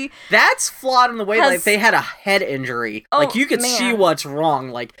movie. That's flawed in the way they had a head injury. You could see what's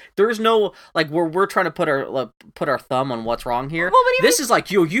wrong. There's no where we're trying to put our thumb on what's wrong here. Well, but this is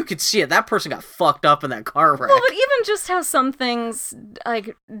you could see it. That person got fucked up in that car wreck. Well, but even just how some things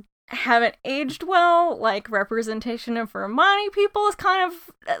haven't aged well, representation of Romani people is kind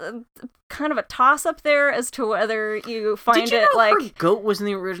of a toss up there as to whether you find Did you know her goat was in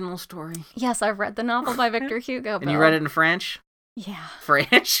the original story? Yes, I've read the novel by Victor Hugo. And you read it in French? Yeah.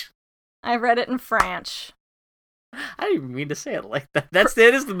 French? I read it in French. I didn't even mean to say it like that.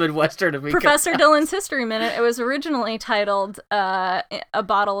 It is the Midwestern of me. Professor Dylan's History Minute. It was originally titled A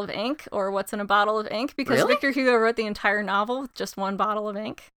Bottle of Ink, or What's in a Bottle of Ink, because Really? Victor Hugo wrote the entire novel with just one bottle of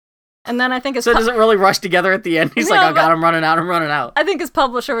ink. And then I think his So does it really rush together at the end? He's No, like, oh god, but- I'm running out. I think his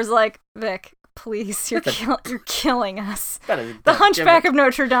publisher was like, Vic, please, you're killing us. The The Hunchback of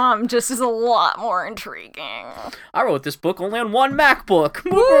Notre Dame just is a lot more intriguing. I wrote this book only on one MacBook.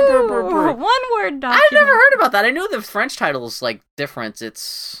 Ooh, one word document. I've never heard about that. I knew the French title is like different.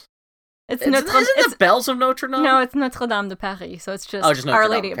 Isn't the Bells of Notre Dame? No, it's Notre Dame de Paris, so it's just, Notre Our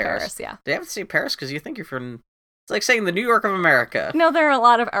Dame Lady of of Paris. Paris, yeah. They have to say Paris because you think you're from... It's like saying the New York of America. No, there are a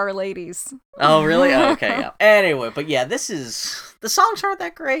lot of Our Ladies. Oh, really? Oh, okay, yeah. Anyway, but yeah, the songs aren't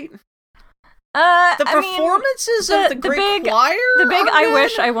that great. The performances of the great big choir? The big are I good.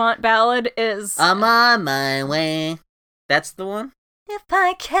 Wish I Want ballad is... I'm on my way. That's the one? If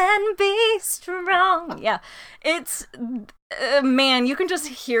I can be strong. Yeah. It's... man, you can just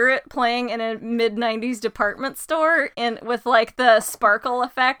hear it playing in a mid-90s department store with, like, the sparkle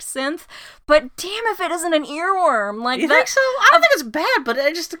effect synth. But damn if it isn't an earworm. Like, You think so? I don't think it's bad, but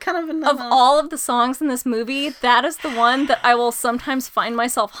I just kind of... Of all of the songs in this movie, that is the one that I will sometimes find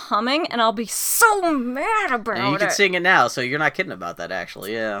myself humming, and I'll be so mad about You it. can sing it now, so you're not kidding about that,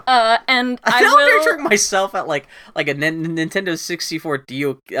 actually, yeah. And I I feel will... picturing myself at, like a Nintendo 64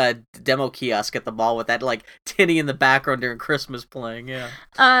 demo kiosk at the mall with that, like, tinny in the background during Christmas playing, yeah.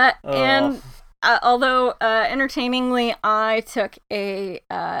 And although entertainingly, I took a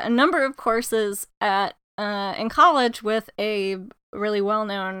number of courses in college with a really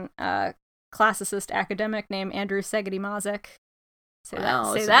well-known classicist academic named Andrew Segedy Mazik. Say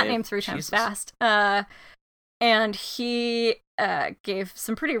that name 3 times fast. And he gave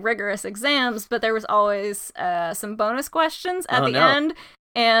some pretty rigorous exams, but there was always some bonus questions at the end.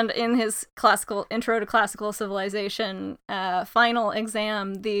 And in his Intro to Classical Civilization final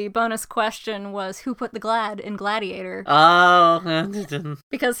exam, the bonus question was, who put the glad in Gladiator? Oh.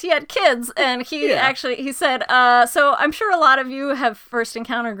 Because he had kids, and he said, so I'm sure a lot of you have first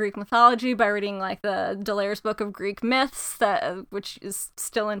encountered Greek mythology by reading, like, the D'Ailaire's Book of Greek Myths, which is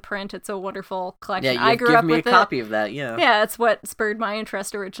still in print. It's a wonderful collection. Yeah, I grew up with a copy of that, yeah. Yeah, it's what spurred my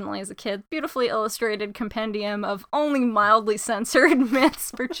interest originally as a kid. Beautifully illustrated compendium of only mildly censored myths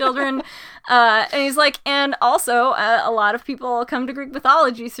for children. And he's like, and also a lot of people come to Greek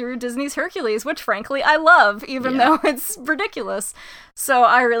mythology through Disney's Hercules, which frankly I love, even though it's ridiculous. So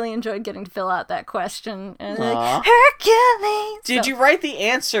I really enjoyed getting to fill out that question. And like, Hercules! Did you write the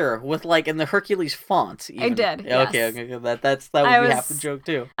answer with, like, in the Hercules font? Even? I did, Okay, yes. okay, that would be half the joke,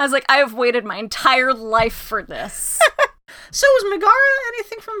 too. I was like, I have waited my entire life for this. So is Megara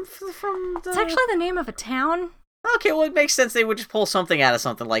anything from the... It's actually the name of a town. Okay, well, it makes sense they would just pull something out of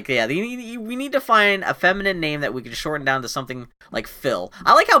something like, yeah, we need to find a feminine name that we can shorten down to something like Phil.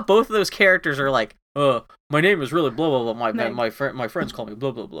 I like how both of those characters are like, my name is really blah, blah, blah, my friends call me blah,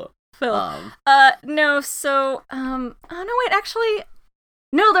 blah, blah. Phil. No, so, oh, no, wait, actually,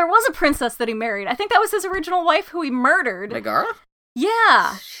 no, there was a princess that he married. I think that was his original wife who he murdered. Megara?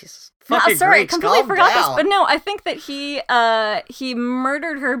 Yeah. Jesus. No, Fucking sorry, Greeks, completely calm forgot down. this. But no, I think that he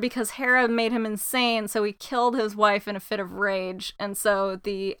murdered her because Hera made him insane, so he killed his wife in a fit of rage. And so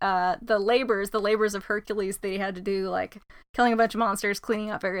the labors of Hercules that he had to do, like killing a bunch of monsters,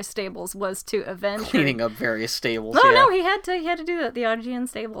 cleaning up various stables, was to avenge Cleaning up various stables. No, he had to do that. The Augean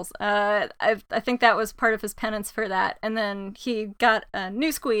stables. I think that was part of his penance for that. And then he got a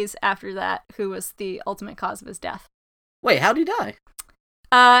new squeeze after that, who was the ultimate cause of his death. Wait, how'd he die?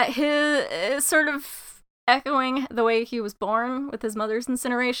 His sort of echoing the way he was born with his mother's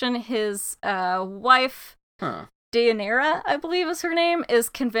incineration. His wife, Deianira, I believe is her name, is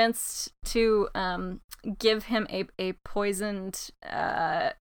convinced to give him a poisoned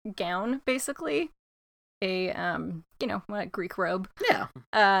gown, basically. A Greek robe.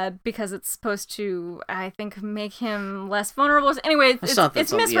 Yeah. Because it's supposed to, I think, make him less vulnerable. Anyway,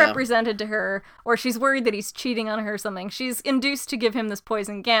 it's misrepresented to her, or she's worried that he's cheating on her or something. She's induced to give him this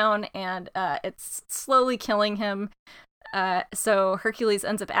poison gown, and it's slowly killing him. So Hercules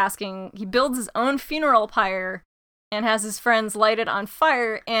ends up he builds his own funeral pyre and has his friends light it on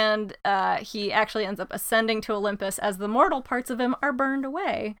fire, and he actually ends up ascending to Olympus as the mortal parts of him are burned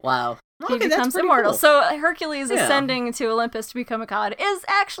away. Wow. He becomes immortal. Cool. So Hercules ascending to Olympus to become a god is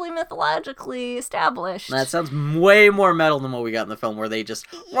actually mythologically established. That sounds way more metal than what we got in the film, where they just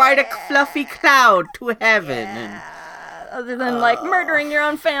ride a fluffy cloud to heaven. other than like murdering your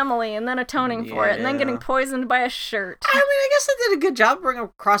own family and then atoning for it and then getting poisoned by a shirt. I mean, I guess they did a good job bringing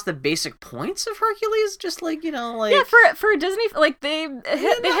across the basic points of Hercules. Just like, you know, like for Disney, like they hit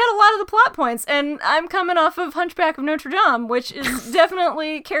a lot of the plot points, and I'm coming off of Hunchback of Notre Dame, which is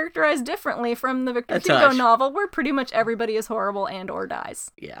definitely characterized differently from the Victor Hugo novel, where pretty much everybody is horrible and or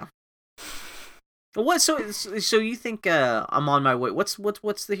dies. Yeah. What? So you think I'm on my way? What's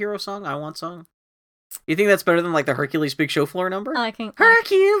the hero song? I Want song? You think that's better than like the Hercules Big Show Floor number? I think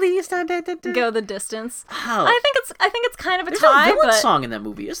Hercules Go the Distance. Oh. I think it's kind of a There's tie. no villain but song in that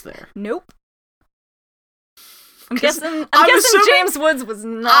movie, is there? Nope. I'm guessing James Woods was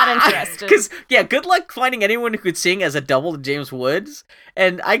not interested. Because good luck finding anyone who could sing as a double to James Woods.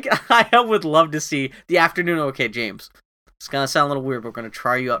 And I would love to see the afternoon. Okay, James, it's gonna sound a little weird, but we're gonna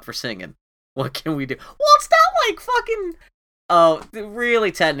try you out for singing. What can we do? Well, it's not like fucking. Oh,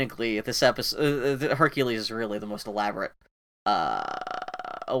 really? Technically, this episode, Hercules is really the most elaborate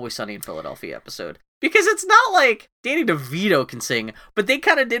Always Sunny in Philadelphia episode, because it's not like Danny DeVito can sing, but they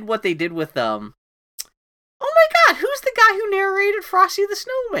kind of did what they did with Oh my God, who's the guy who narrated Frosty the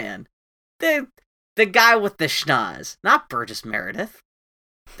Snowman? The guy with the schnoz, not Burgess Meredith.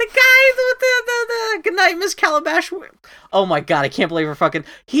 The guy with the Goodnight Miss Calabash. Oh my God, I can't believe we're fucking.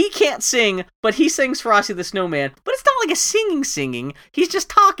 He can't sing, but he sings Frosty the Snowman. But it's not like a singing. He's just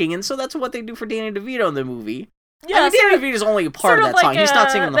talking, and so that's what they do for Danny DeVito in the movie. Yeah, I mean, Danny DeVito's only a part of that song. He's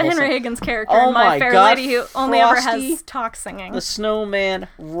not singing the whole song. The Henry Higgins character in My Fair Lady, who only ever has talk singing. The Snowman,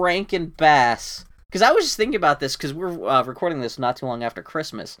 Rankin Bass. Because I was just thinking about this, because we're recording this not too long after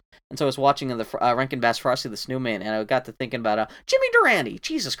Christmas, and so I was watching the Rankin Bass Frosty the Snowman, and I got to thinking about Jimmy Durante.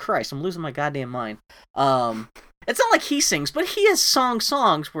 Jesus Christ, I'm losing my goddamn mind. It's not like he sings, but he has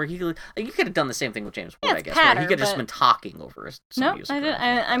songs where you could have done the same thing with James Wood, I guess. Where he could have just been talking over his music. Nope,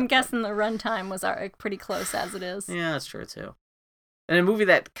 I'm guessing the runtime was pretty close as it is. Yeah, that's true, too. And a movie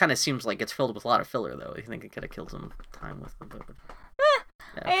that kind of seems like it's filled with a lot of filler, though. You think it could have killed some time with them,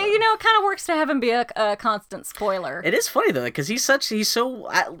 You know, it kind of works to have him be a constant spoiler. It is funny though, because he's so.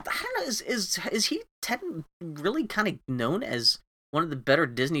 I don't know. Is he really kind of known as one of the better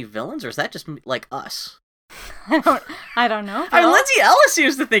Disney villains, or is that just like us? I don't know. I mean, Lindsay Ellis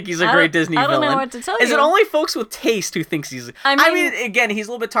seems to think he's a great Disney villain. I don't know what to tell you. Is it only folks with taste who thinks he's... I mean again, he's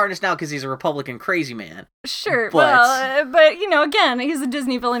a little bit tarnished now because he's a Republican crazy man. Sure, but you know, again, he's a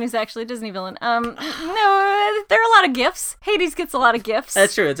Disney villain who's actually a Disney villain. No, there are a lot of gifts. Hades gets a lot of gifts.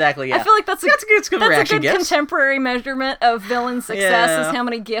 That's true, exactly, yeah. I feel like that's a good gifts. contemporary measurement of villain success is how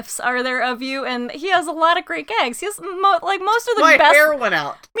many gifts are there of you, and he has a lot of great gags. He has, like, most of the best... My hair went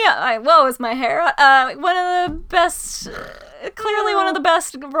out. Yeah, is my hair. One of the best... clearly one of the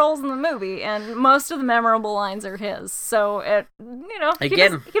best roles in the movie, and most of the memorable lines are his. So, he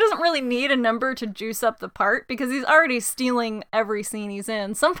doesn't really need a number to juice up the part, because he's already stealing every scene he's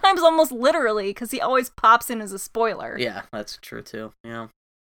in. Sometimes almost literally, because he always pops in as a spoiler. Yeah, that's true too. Yeah.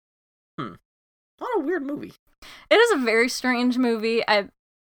 What a weird movie. It is a very strange movie.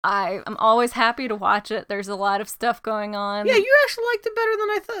 I'm always happy to watch it. There's a lot of stuff going on. Yeah, you actually liked it better than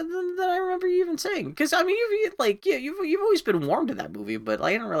I thought. Than I remember you even saying. Because I mean, you've always been warm to that movie, but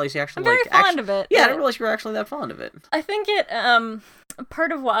I didn't realize you actually. I'm very fond of it. Yeah, I didn't realize you were actually that fond of it. I think it.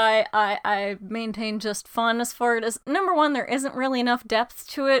 Part of why I maintain just fondness for it is, number one, there isn't really enough depth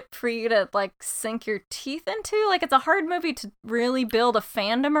to it for you to like sink your teeth into. Like, it's a hard movie to really build a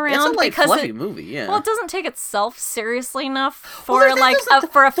fandom around. It's a fluffy movie. Yeah. Well, it doesn't take itself seriously enough for a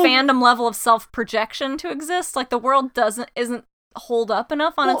fandom level of self-projection to exist. Like, the world isn't hold up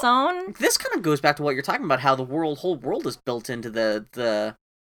enough on its own. This kind of goes back to what you're talking about, how the whole world is built into the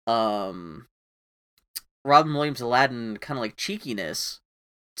Robin Williams Aladdin kind of like cheekiness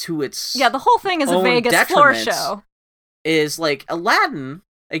to its the whole thing is a Vegas floor show. Is like Aladdin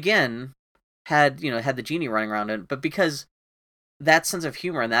again had the genie running around it, but because that sense of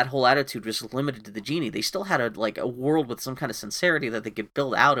humor and that whole attitude was limited to the genie, they still had a world with some kind of sincerity that they could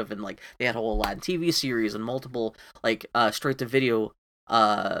build out of, and like they had a whole Aladdin TV series and multiple like straight to video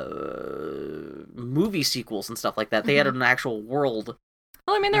movie sequels and stuff like that. They had an actual world.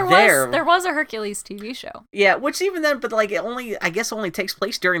 Well, I mean, there was a Hercules TV show. Yeah, which even then, but like I guess only takes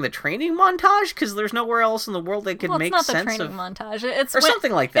place during the training montage, because there's nowhere else in the world that could make sense of. It's not the training montage. It's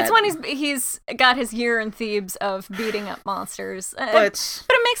something like that. It's when he's got his year in Thebes of beating up monsters. But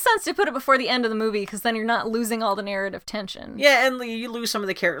it makes sense to put it before the end of the movie, because then you're not losing all the narrative tension. Yeah, and you lose some of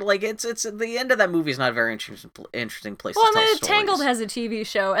the character. Like it's the end of that movie is not a very interesting place to tell stories. Tangled has a TV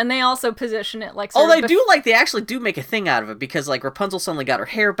show, and they also position it like. They actually do make a thing out of it, because like Rapunzel suddenly got her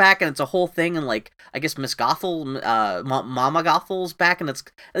hair back, and it's a whole thing, and like I guess Miss Gothel, Mama Gothel's back, and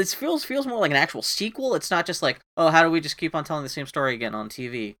it feels more like an actual sequel. It's not just like, oh, how do we just keep on telling the same story again on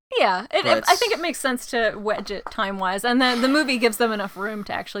TV? Yeah, I think it makes sense to wedge it time-wise, and then the movie gives them enough room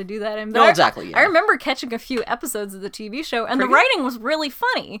to actually do that. And exactly. Yeah. I remember catching a few episodes of the TV show, and the writing was really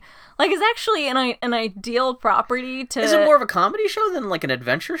funny. Like, it's actually an ideal property to... Is it more of a comedy show than, like, an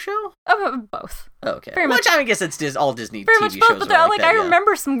adventure show? Both. Okay. Very much. Which, I guess it's all Disney very TV much shows both, but are like that, I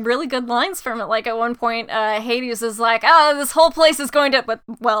remember some really good lines from it. Like, at one point, Hades is like, this whole place is going to...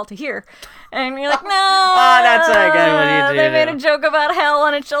 to here. And you're like, no! That's a good one. They made a joke about hell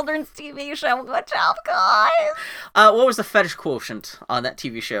on a children's TV show. Good job, guys! What was the fetish quotient on that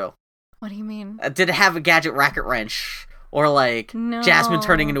TV show? What do you mean? Did it have a gadget racket wrench? Or, like, No. Jasmine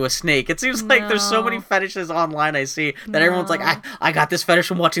turning into a snake? It seems like there's so many fetishes online I see that everyone's like, I got this fetish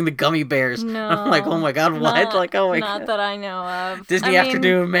from watching the Gummy Bears. No. I'm like, oh my god, what? Not God. that I know of. Disney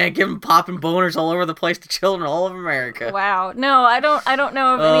Afternoon, man, giving popping boners all over the place to children all over America. Wow. No, I don't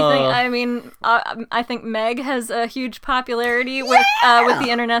know of anything. I mean, I think Meg has a huge popularity with the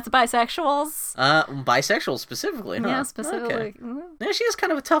internet's bisexuals. Bisexual specifically, huh? Yeah, specifically. Okay. Yeah, she is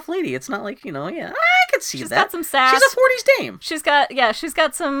kind of a tough lady. It's not like, I could see She's that. got some sass. She's a 40s dame. She's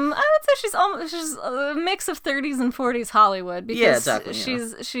got some. I would say she's a mix of 30s and 40s Hollywood because exactly,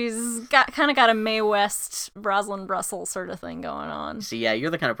 she's got a Mae West, Rosalind Russell sort of thing going on. See, yeah,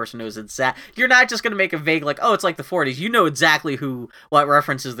 you're the kind of person who knows exactly. You're not just gonna make a vague like, oh, it's like the 40s. You know exactly what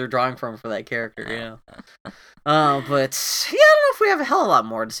references they're drawing from for that character. Yeah. But I don't know if we have a hell of a lot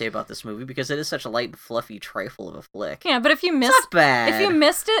more to say about this movie because it is such a light and fluffy trifle of a flick. Yeah, but if you missed, it's not bad. If you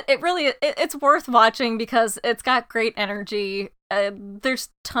missed it, it's worth watching because it's got great energy. There's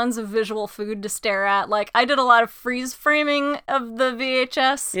tons of visual food to stare at. Like, I did a lot of freeze framing of the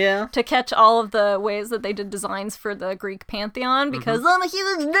VHS to catch all of the ways that they did designs for the Greek pantheon because I'm a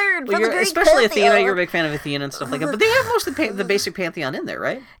huge nerd for the Greek especially pantheon. Athena, you're a big fan of Athena and stuff like that. But they have most of the basic pantheon in there,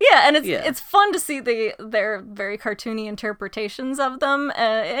 right? Yeah, and it's fun to see their very cartoony interpretations of them.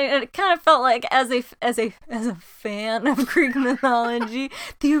 It kind of felt like as a fan of Greek mythology,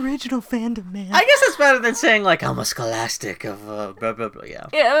 the original fandom man. I guess it's better than saying like I'm a scholastic of blah blah blah. Yeah.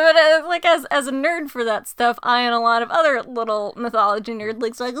 Yeah, but like as a nerd for that stuff, I and a lot of other little mythology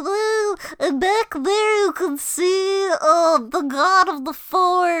nerdlings like, well, back there you can see the god of the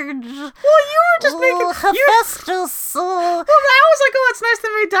forge. Well, you were just making Hephaestus. Well, I was like, oh, it's nice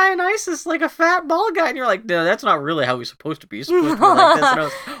to make Dionysus like a fat bald guy, and you're like, no, that's not really how he's supposed to be. He's supposed to be like this. And I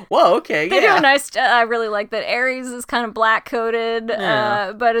was, whoa, okay, They do a nice. I really like that Ares is kind of black coated,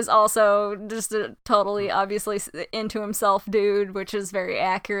 but is also just a totally obviously into himself dude, which is very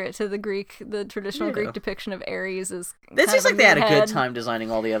accurate to the traditional Greek depiction of Ares. It seems like they had a good time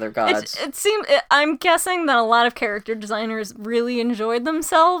designing all the other gods. I'm guessing that a lot of character designers really enjoyed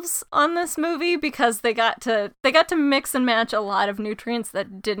themselves on this movie because they got to mix and match a lot of nutrients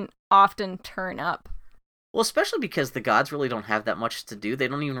that didn't often turn up. Well, especially because the gods really don't have that much to do. They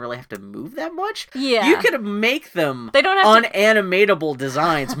don't even really have to move that much. Yeah. You could make them they don't have unanimatable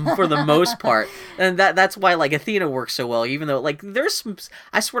designs for the most part. And that's why, like, Athena works so well, even though, like, there's some...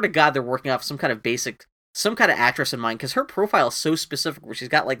 I swear to God, they're working off some kind of actress in mind, because her profile is so specific, where she's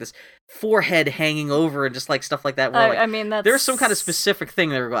got, like, this forehead hanging over and just, like, stuff like that. Where, like, I mean, that's... There's some kind of specific thing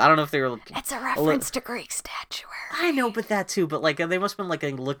they were going... I don't know if they were... It's a reference to Greek statuary. I know, but that too. But, like, they must have been, like,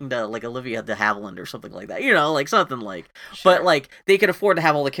 looking to, like, Olivia de Havilland or something like that. You know, like, something like... Sure. But, like, they could afford to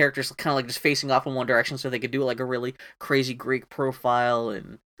have all the characters kind of, like, just facing off in one direction, so they could do, like, a really crazy Greek profile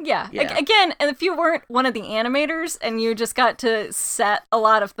and... Yeah. Again, and if you weren't one of the animators and you just got to set a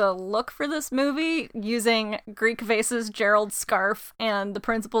lot of the look for this movie using Greek vases, Gerald's scarf, and the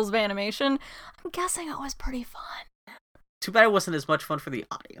principles of animation, I'm guessing it was pretty fun. Too bad it wasn't as much fun for the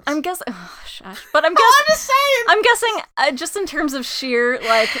audience. I'm guessing, but I'm guessing. I'm just saying. I'm guessing, just in terms of sheer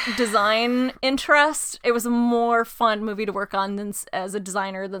like design interest, it was a more fun movie to work on as a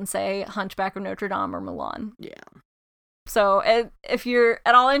designer than say Hunchback of Notre Dame or Mulan. Yeah. So if you're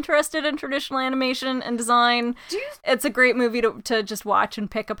at all interested in traditional animation and design, it's a great movie to just watch and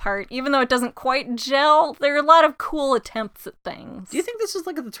pick apart. Even though it doesn't quite gel, there are a lot of cool attempts at things. Do you think this is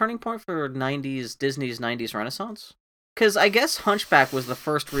like the turning point for Disney's 90s Renaissance? Because I guess Hunchback was the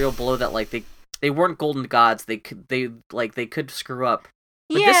first real blow that like they weren't golden gods. They could screw up.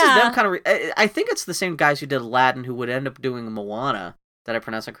 But this is them kind of... I think it's the same guys who did Aladdin who would end up doing Moana. Did I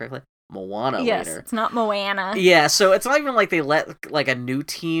pronounce that correctly? Moana later. Yes, it's not Moana. Yeah, so it's not even like they let like a new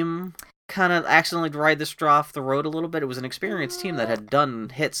team kind of accidentally ride this straw off the road a little bit. It was an experienced team that had done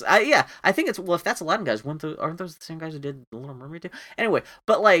hits. I think it's... Well, if that's Aladdin guys, aren't those the same guys who did The Little Mermaid too? Anyway,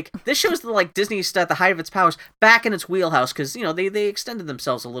 but like this shows that like Disney's at the height of its powers, back in its wheelhouse, because you know they extended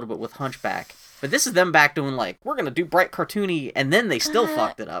themselves a little bit with Hunchback. But this is them back doing like, we're gonna do bright cartoony, and then they still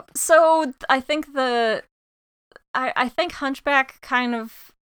fucked it up. So I think the I think Hunchback kind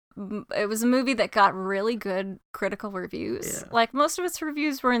of, it was a movie that got really good critical reviews. Yeah. Like, most of its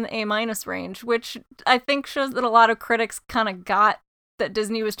reviews were in the A- range, which I think shows that a lot of critics kind of got that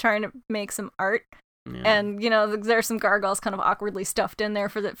Disney was trying to make some art. Yeah. And, there's some gargoyles kind of awkwardly stuffed in there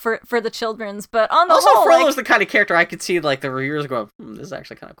for the children's, but on the also, whole, Frollo's the kind of character I could see, like, the reviewers going, this is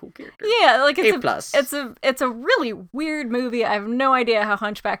actually kind of cool character. yeah, like, A+. it's a really weird movie. I have no idea how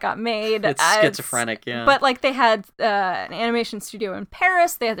Hunchback got made. It's schizophrenic, yeah. But, like, they had an animation studio in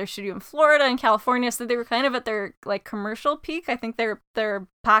Paris, they had their studio in Florida and California, so they were kind of at their, like, commercial peak. I think their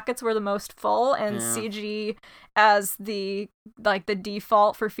pockets were the most full, and CG as the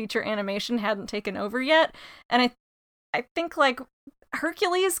default for feature animation hadn't taken over yet. And I think, like,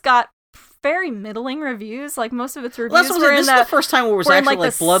 Hercules got very middling reviews. Like, most of its reviews this were is the first time where it was actually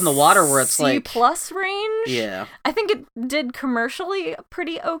like blood in the water, where it's like C+ range. Yeah, I think it did commercially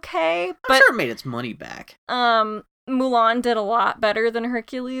pretty okay, but I'm sure it made its money back. Mulan did a lot better than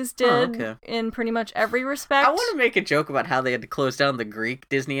Hercules did in pretty much every respect. I want to make a joke about how they had to close down the Greek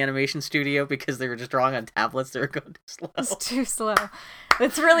Disney animation studio because they were just drawing on tablets. They were going too slow. It's too slow.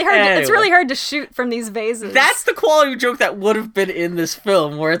 It's really hard. Anyway. It's really hard to shoot from these vases. That's the quality of joke that would have been in this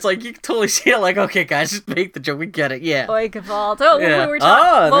film, where it's like you can totally see it. Like, okay, guys, just make the joke. We get it. Yeah. Oy Gevald. Yeah.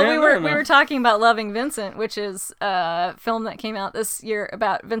 We were talking about Loving Vincent, which is a film that came out this year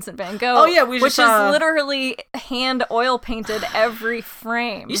about Vincent van Gogh. Oh yeah, which is literally hand oil painted every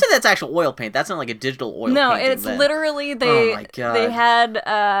frame. You said that's actual oil paint. That's not like a digital oil. No, painting, it's then. literally Oh my God. they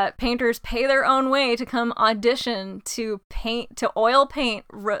had painters pay their own way to come audition to oil paint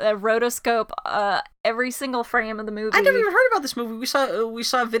rotoscope every single frame of the movie. I never even heard about this movie. We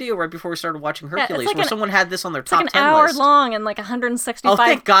saw a video right before we started watching Hercules like where someone had this on their top 10 list. It's like an hour long and like 165. Oh,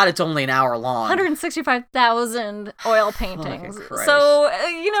 thank God it's only an hour long. 165,000 oil paintings. Christ. So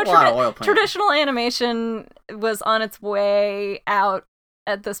That's a lot of oil painting. traditional animation was on its way out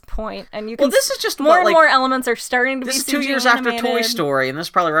at this point, and you can. Well, this is just more and more elements are starting to be. This is CG 2 years after animated. Toy Story, and this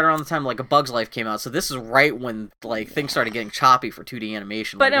is probably right around the time like A Bug's Life came out. So this is right when like things started getting choppy for 2D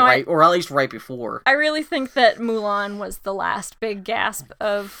animation, but or at least right before. I really think that Mulan was the last big gasp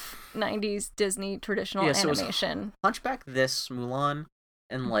of 90s Disney traditional animation. Hunchback, this Mulan,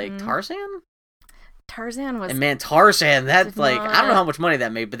 and like Tarzan. Tarzan was... And man, Tarzan, that, like, not... I don't know how much money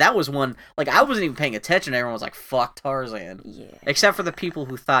that made, but that was one, like, I wasn't even paying attention. Everyone was like, fuck Tarzan. Yeah. Except for the people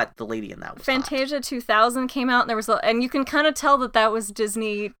who thought the lady in that was Fantasia hot. 2000 came out, and there was and you can kind of tell that was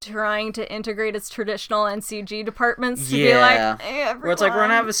Disney trying to integrate its traditional and CG departments to be like, hey, everyone. Where it's like, we're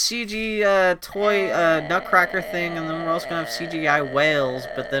gonna have a CG toy Nutcracker thing, and then we're also gonna have CGI whales,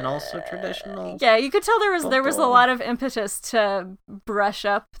 but then also traditional. Yeah, you could tell there was a lot of impetus to brush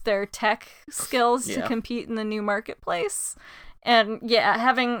up their tech skills to compete in the new marketplace. And yeah,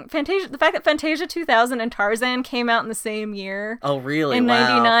 having the fact that Fantasia 2000 and Tarzan came out in the same year. Oh, really? In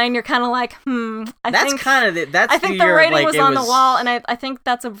 '99, you're kind of like, I think the writing was on the wall, and I think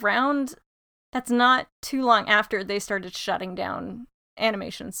that's not too long after they started shutting down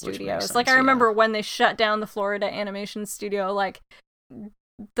animation studios. Like, I remember when they shut down the Florida animation studio, like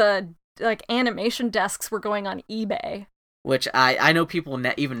the animation desks were going on eBay. Which I know people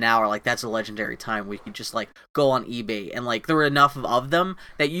even now are like, that's a legendary time where you could just like go on eBay and like there were enough of them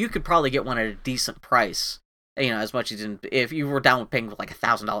that you could probably get one at a decent price. As much as if you were down with paying like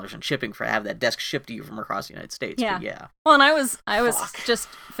 $1,000 in shipping for to have that desk shipped to you from across the United States. Yeah. But yeah. Well, and I was just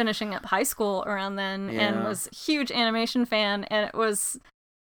finishing up high school around then and was a huge animation fan, and it was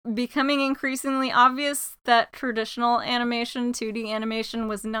becoming increasingly obvious that traditional animation, 2D animation,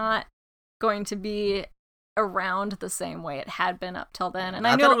 was not going to be around the same way it had been up till then. And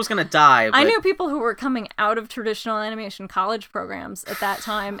I thought it was going to die. But... I knew people who were coming out of traditional animation college programs at that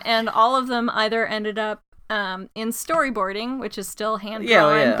time, and all of them either ended up in storyboarding, which is still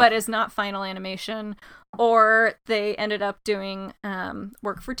hand-drawn, but is not final animation, or they ended up doing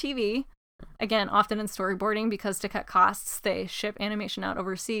work for TV, again, often in storyboarding, because to cut costs, they ship animation out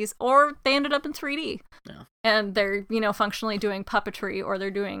overseas, or they ended up in 3D. Yeah. And they're, functionally doing puppetry, or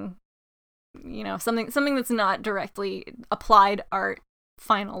they're doing something that's not directly applied art,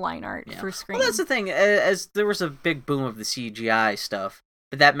 final line art for screen. Well, that's the thing. As there was a big boom of the CGI stuff,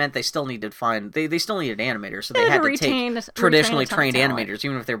 but that meant they still needed they still needed animators, so they had to take traditionally trained animators,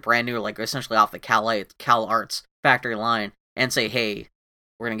 even if they're brand new, like essentially off the Cal Arts factory line, and say, hey,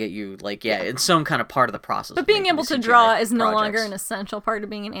 we're gonna get you like in some kind of part of the process. But being able to draw is no longer projects. an essential part of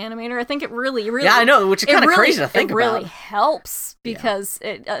being an animator. I think it really yeah, I know, which is kind of crazy to think about. It really helps because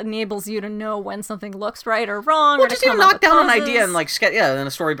it enables you to know when something looks right or wrong. Or or just to even come up knock with down an poses. idea and like sketch, in a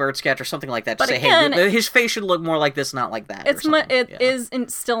storyboard sketch or something like that. To But say, again, hey, his face should look more like this, not like that. It is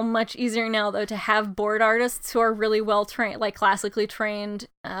still much easier now though to have board artists who are really well trained, like classically trained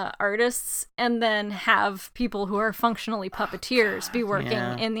artists, and then have people who are functionally puppeteers be working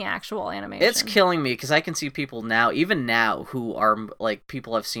in the actual animation. It's killing me because I can see people now, even now, who are like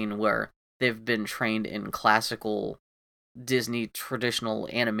people I've seen where they've been trained in classical Disney traditional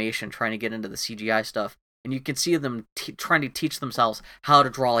animation, trying to get into the CGI stuff, and you can see them trying to teach themselves how to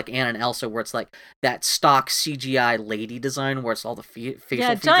draw like Anna and Elsa, where it's like that stock CGI lady design, where it's all the facial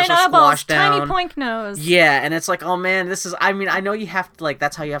features giant are eyeballs, squashed down, tiny poink nose. Yeah, and it's like, oh man, this is. I mean, I know you have to like.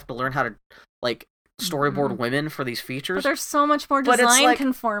 That's how you have to learn how to like storyboard women for these features. But there's so much more design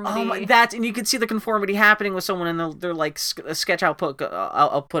conformity. Oh my, and you can see the conformity happening with someone in their like sketch output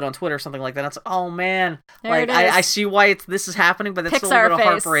on Twitter or something like that. It's oh man, there like I see why this is happening, but it's still a little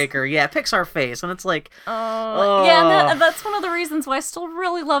heartbreaker. Yeah, Pixar face, and it's like, yeah, and that's one of the reasons why I still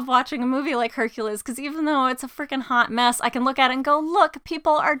really love watching a movie like Hercules, because even though it's a freaking hot mess, I can look at it and go, look,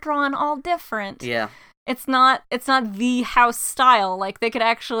 people are drawn all different. Yeah. It's not the house style. Like, they could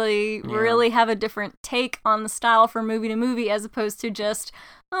actually really have a different take on the style from movie to movie, as opposed to just,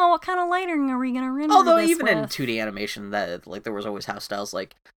 oh, what kind of lighting are we going to render Although this even with? in 2D animation, that like there was always house styles.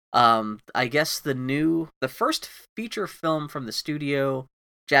 Like, I guess the first feature film from the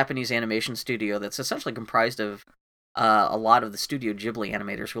Japanese animation studio that's essentially comprised of a lot of the Studio Ghibli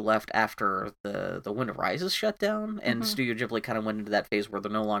animators who left after the Wind Rises shut down, and Studio Ghibli kind of went into that phase where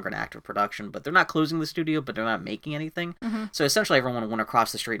they're no longer in active production, but they're not closing the studio, but they're not making anything. So essentially everyone went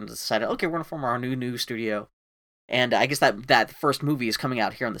across the street and decided, okay, we're going to form our new studio. And I guess that first movie is coming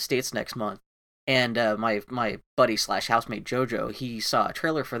out here in the States next month. And my buddy / housemate Jojo, he saw a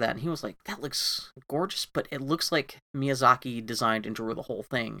trailer for that, and he was like, that looks gorgeous, but it looks like Miyazaki designed and drew the whole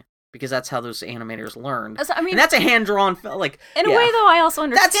thing. Because that's how those animators learned. I mean, and that's a hand-drawn film. Like, in a way, though, I also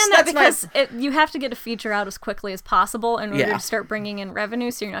understand that because you have to get a feature out as quickly as possible in order to start bringing in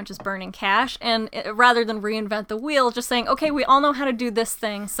revenue, so you're not just burning cash. And rather than reinvent the wheel, just saying, okay, we all know how to do this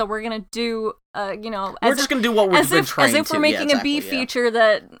thing, so we're going to do, we're just going to do what we've been trained to. As if we're making a B feature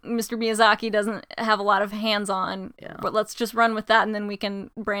that Mr. Miyazaki doesn't have a lot of hands on. Yeah. But let's just run with that, and then we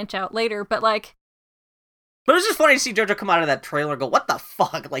can branch out later. But, like... But it was just funny to see JoJo come out of that trailer and go, what the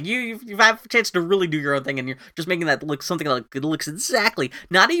fuck? Like, you've had a chance to really do your own thing, and you're just making that look something like it looks exactly,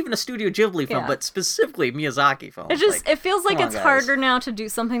 not even a Studio Ghibli film, but specifically Miyazaki film. It feels like it's harder now to do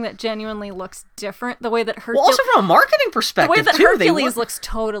something that genuinely looks different, the way that Hercules... Well, also from a marketing perspective, the way that Hercules looks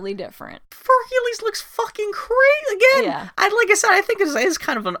totally different. Hercules looks fucking crazy. Again, like I said, I think it is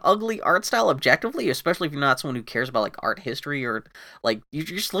kind of an ugly art style objectively, especially if you're not someone who cares about, like, art history or, like, you're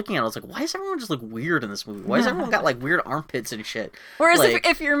just looking at it, it's like, why does everyone just look weird in this movie? Why has everyone got like weird armpits and shit? Whereas like,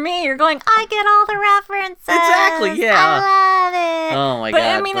 if you're me, you're going, I get all the references. Exactly, yeah. I love it. Oh my god. God.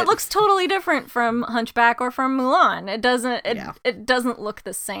 But I mean, it looks totally different from Hunchback or from Mulan. It doesn't look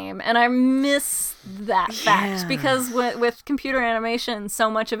the same. And I miss that fact because with computer animation,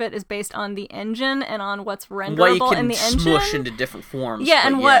 so much of it is based on the engine and on what's renderable in the engine. Smush into different forms. Yeah,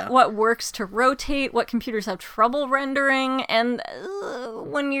 and what works to rotate, what computers have trouble rendering, and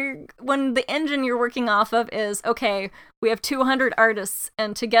when the engine you're working off of is, okay, we have 200 artists,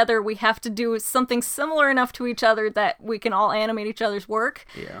 and together we have to do something similar enough to each other that we can all animate each other's work.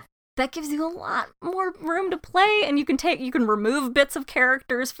 Yeah. That gives you a lot more room to play, and you can remove bits of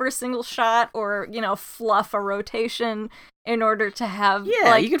characters for a single shot, or fluff a rotation in order to have you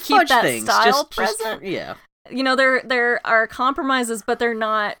can keep that things. Style present. There are compromises, but they're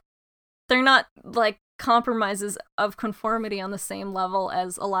not like compromises of conformity on the same level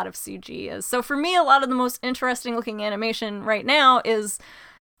as a lot of CG is. So for me, a lot of the most interesting looking animation right now is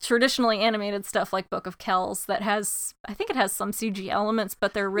traditionally animated stuff like Book of Kells that has some CG elements,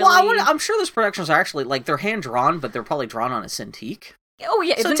 but they're really... Well, I'm sure those productions are actually, like, they're hand-drawn, but they're probably drawn on a Cintiq. Oh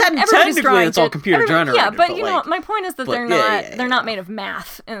yeah, so technically it's all computer generated. Yeah, but my point is that they're not made of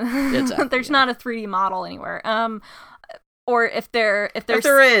math. Exactly, there's not a 3D model anywhere. Or if there's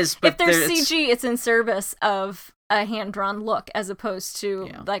CG, it's in service of a hand-drawn look as opposed to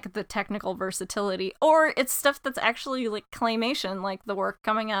like the technical versatility, or it's stuff that's actually like claymation, like the work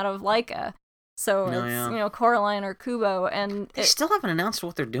coming out of Laika. So it's Coraline or Kubo, and they still haven't announced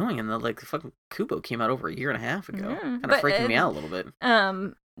what they're doing. And the fucking Kubo came out over a year and a half ago, kind of freaking me out a little bit.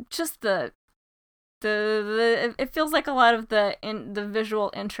 Just the it feels like a lot of the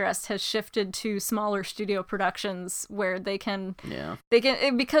visual interest has shifted to smaller studio productions where they can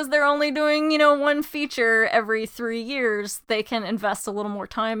because they're only doing one feature every 3 years, they can invest a little more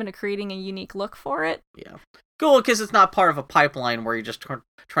time into creating a unique look for it. Yeah. Cool, because it's not part of a pipeline where you're just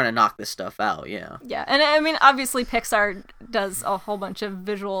trying to knock this stuff out. Yeah. Yeah, and I mean, obviously Pixar does a whole bunch of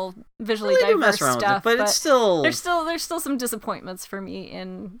visually really diverse stuff, but it's still there's still some disappointments for me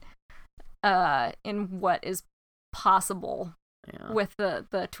in what is possible with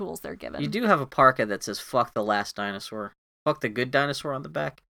the tools they're given. You do have a parka that says "fuck the last dinosaur," "fuck the good dinosaur" on the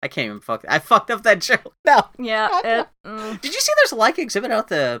back. I can't even I fucked up that joke. No. Yeah. Did you see there's a Leica exhibit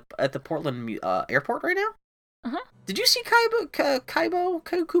out at the Portland airport right now? Uh-huh. Did you see Kubo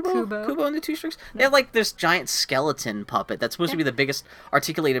and the Two Strings? No. They have like this giant skeleton puppet that's supposed to be the biggest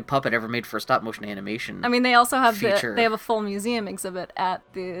articulated puppet ever made for a stop motion animation. I mean, they also have feature. they have a full museum exhibit at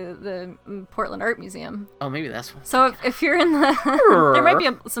the Portland Art Museum. Oh, maybe that's one. So if you're in the there might be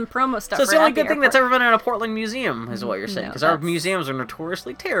some promo stuff. So it's right the only at the good thing that's airport. ever been in a Portland museum, is what you're saying. Because our that's- museums are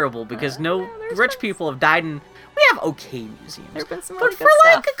notoriously terrible because there's rich been- people have died in. We have okay museums. There've been some But really for good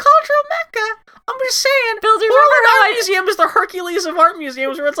like stuff. a cultural mecca, I'm just saying. Bill, do you Portland remember how Art Museum is the Hercules of art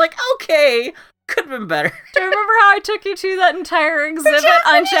museums, where it's like, okay, could have been better. Do you remember how I took you to that entire exhibit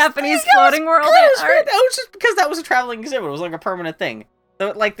on Japanese thing, floating world That was art? great. That was just because that was a traveling exhibit. It was like a permanent thing.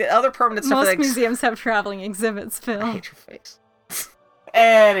 Like the other permanent stuff. Most museums have traveling exhibits, Phil. I hate your face.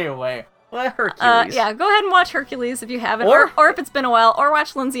 Anyway, well, Hercules. Yeah, go ahead and watch Hercules if you haven't, Or- or if it's been a while, or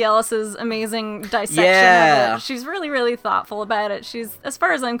watch Lindsay Ellis's amazing dissection Yeah. of it. She's really, really thoughtful about it. She's, as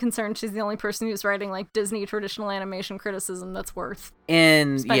far as I'm concerned, she's the only person who's writing like Disney traditional animation criticism that's worth.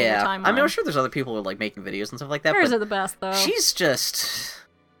 And spending your time I mean, on. I'm sure there's other people who are like making videos and stuff like that. Hers But are the best, though.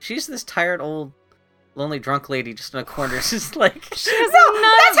 she's this tired old lonely drunk lady just in a corner. It's just like She has no,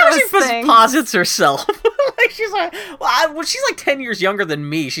 none that's of how she those things. posits herself. Like she's like, well, she's like 10 years younger than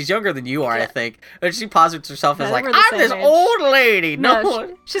me. She's younger than you are, I think. And she posits herself Yeah, as like, we're the I'm same this age. old lady. No,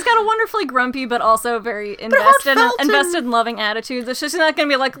 No, she's got a wonderfully grumpy but also very heartfelt invested and- and loving attitude. So she's not going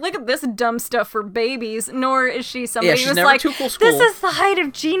to be like, look at this dumb stuff for babies, nor is she somebody she's who's never like, too cool this school. is the height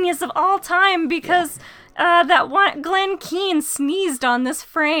of genius of all time because that one Glenn Keane sneezed on this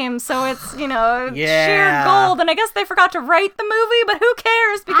frame, so it's, sheer Yeah. gold. And I guess they forgot to write the movie, but who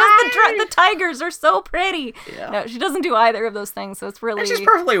cares because the tigers are so pretty. Yeah. No, she doesn't do either of those things, so it's really... And she's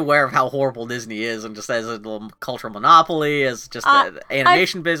perfectly aware of how horrible Disney is, and just as a little cultural monopoly, as just an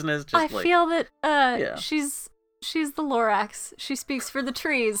animation business. Just I like, feel that Yeah. she's the Lorax. She speaks for the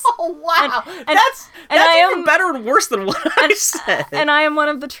trees. oh wow, and that's I even am- better and worse than what I said. And I am one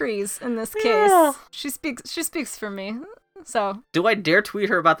of the trees in this case. Yeah. She speaks for me. So Do I dare tweet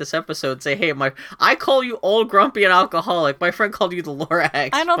her about this episode and say, hey, I call you old, grumpy, and alcoholic. My friend called you the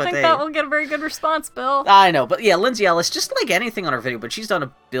Lorax. I don't but think hey. that will get a very good response, Bill. I know, but yeah, Lindsay Ellis, just like anything on her video, but she's done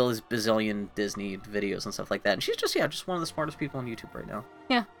a bazillion Disney videos and stuff like that, and she's just one of the smartest people on YouTube right now.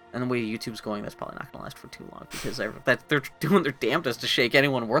 Yeah. And the way YouTube's going, that's probably not going to last for too long, because they're doing their damnedest to shake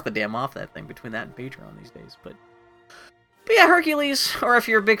anyone worth a damn off that thing between that and Patreon these days. But yeah, Hercules, or if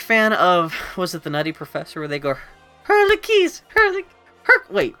you're a big fan of, was it The Nutty Professor, where they go, Hercules,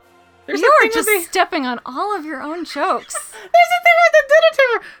 wait. There's You a are thing just where they- stepping on all of your own jokes. There's a thing where they did it to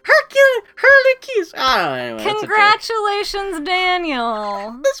her. Hercules. I don't know. Anyway, that's a joke. Congratulations,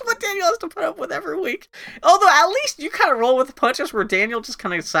 Daniel. This is what Daniel has to put up with every week. Although at least you kind of roll with the punches, where Daniel just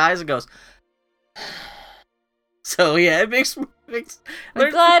kind of sighs and goes. So yeah, it makes I'm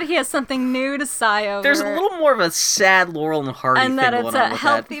there's, glad he has something new to sigh over. there's a little more of a sad Laurel and Hardy and thing that going it's on a with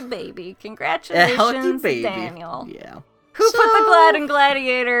healthy that. baby. A Congratulations, healthy baby. Daniel. Yeah. Who put the Glad and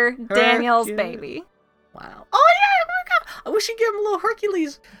Gladiator? Daniel's Hercules. baby. Wow. Oh yeah, oh my god. I wish you'd give him a little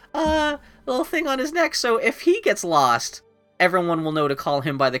Hercules little thing on his neck, so if he gets lost, everyone will know to call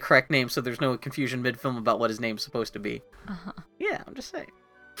him by the correct name, so there's no confusion mid-film about what his name's supposed to be. Uh-huh. Yeah, I'm just saying.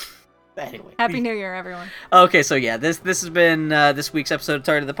 Anyway. Happy New Year, everyone. Okay, so yeah, this has been this week's episode of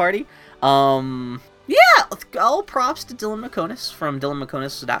Target of the Party. Yeah, all props to Dylan McConis from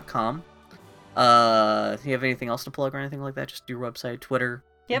DylanMcConis.com. You have anything else to plug or anything like that? Just your website, Twitter.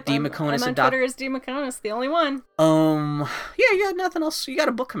 Yep, D. I'm McConis on and Twitter as D. McConis, the only one. Yeah, you got nothing else. You got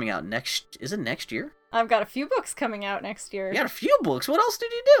a book coming out is it next year? I've got a few books coming out next year. You got a few books. What else did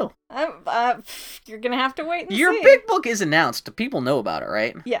you do? You're gonna have to wait and Your see. big book is announced. People know about it,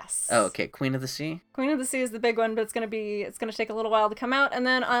 right? Yes. Oh, okay. Queen of the Sea. Queen of the Sea is the big one, but it's gonna take a little while to come out, and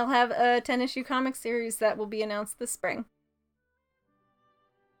then I'll have a 10-issue comic series that will be announced this spring.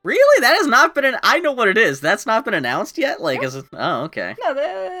 Really? That has not been I know what it is. That's not been announced yet? Like, is it... Oh, okay. No,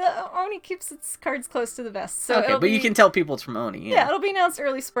 the Oni keeps its cards close to the vest. So okay, but you can tell people it's from Oni. Yeah, it'll be announced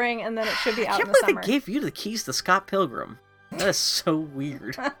early spring, and then it should be out in the summer. I can't believe they gave you the keys to Scott Pilgrim. That is so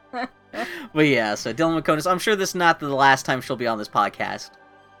weird. But yeah, so Dylan McConis, I'm sure this is not the last time she'll be on this podcast.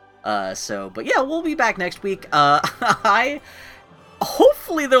 But yeah, we'll be back next week.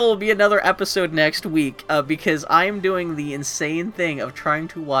 Hopefully there will be another episode next week, because I'm doing the insane thing of trying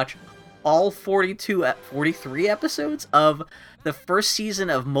to watch all 43 episodes of the first season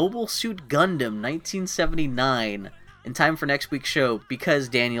of Mobile Suit Gundam 1979 in time for next week's show, because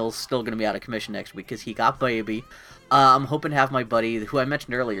Daniel's still going to be out of commission next week because he got baby. I'm hoping to have my buddy, who I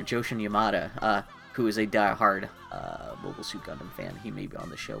mentioned earlier, Joshin Yamada, who is a die-hard Mobile Suit Gundam fan. He may be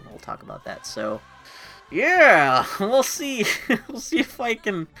on the show. We'll talk about that. So, yeah, we'll see. We'll see if I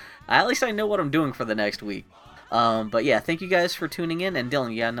can... At least I know what I'm doing for the next week. But yeah, thank you guys for tuning in. And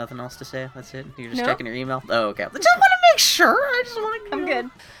Dylan, you got nothing else to say? That's it? You're just checking your email? Oh, okay. I just want to make sure. I just want to... I'm good.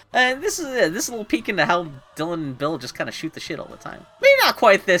 And this is a little peek into how Dylan and Bill just kind of shoot the shit all the time. Maybe not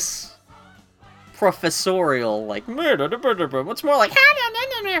quite this professorial, like... What's more like...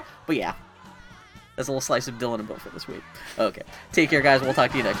 But yeah. That's a little slice of Dylan and Bill for this week. Okay. Take care, guys. We'll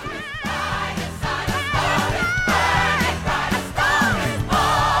talk to you next week.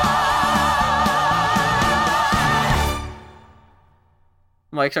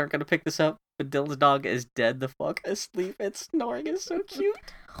 Mics aren't gonna pick this up, but Dylan's dog is dead the fuck asleep and snoring is so cute.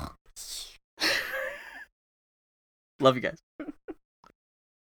 Love you guys.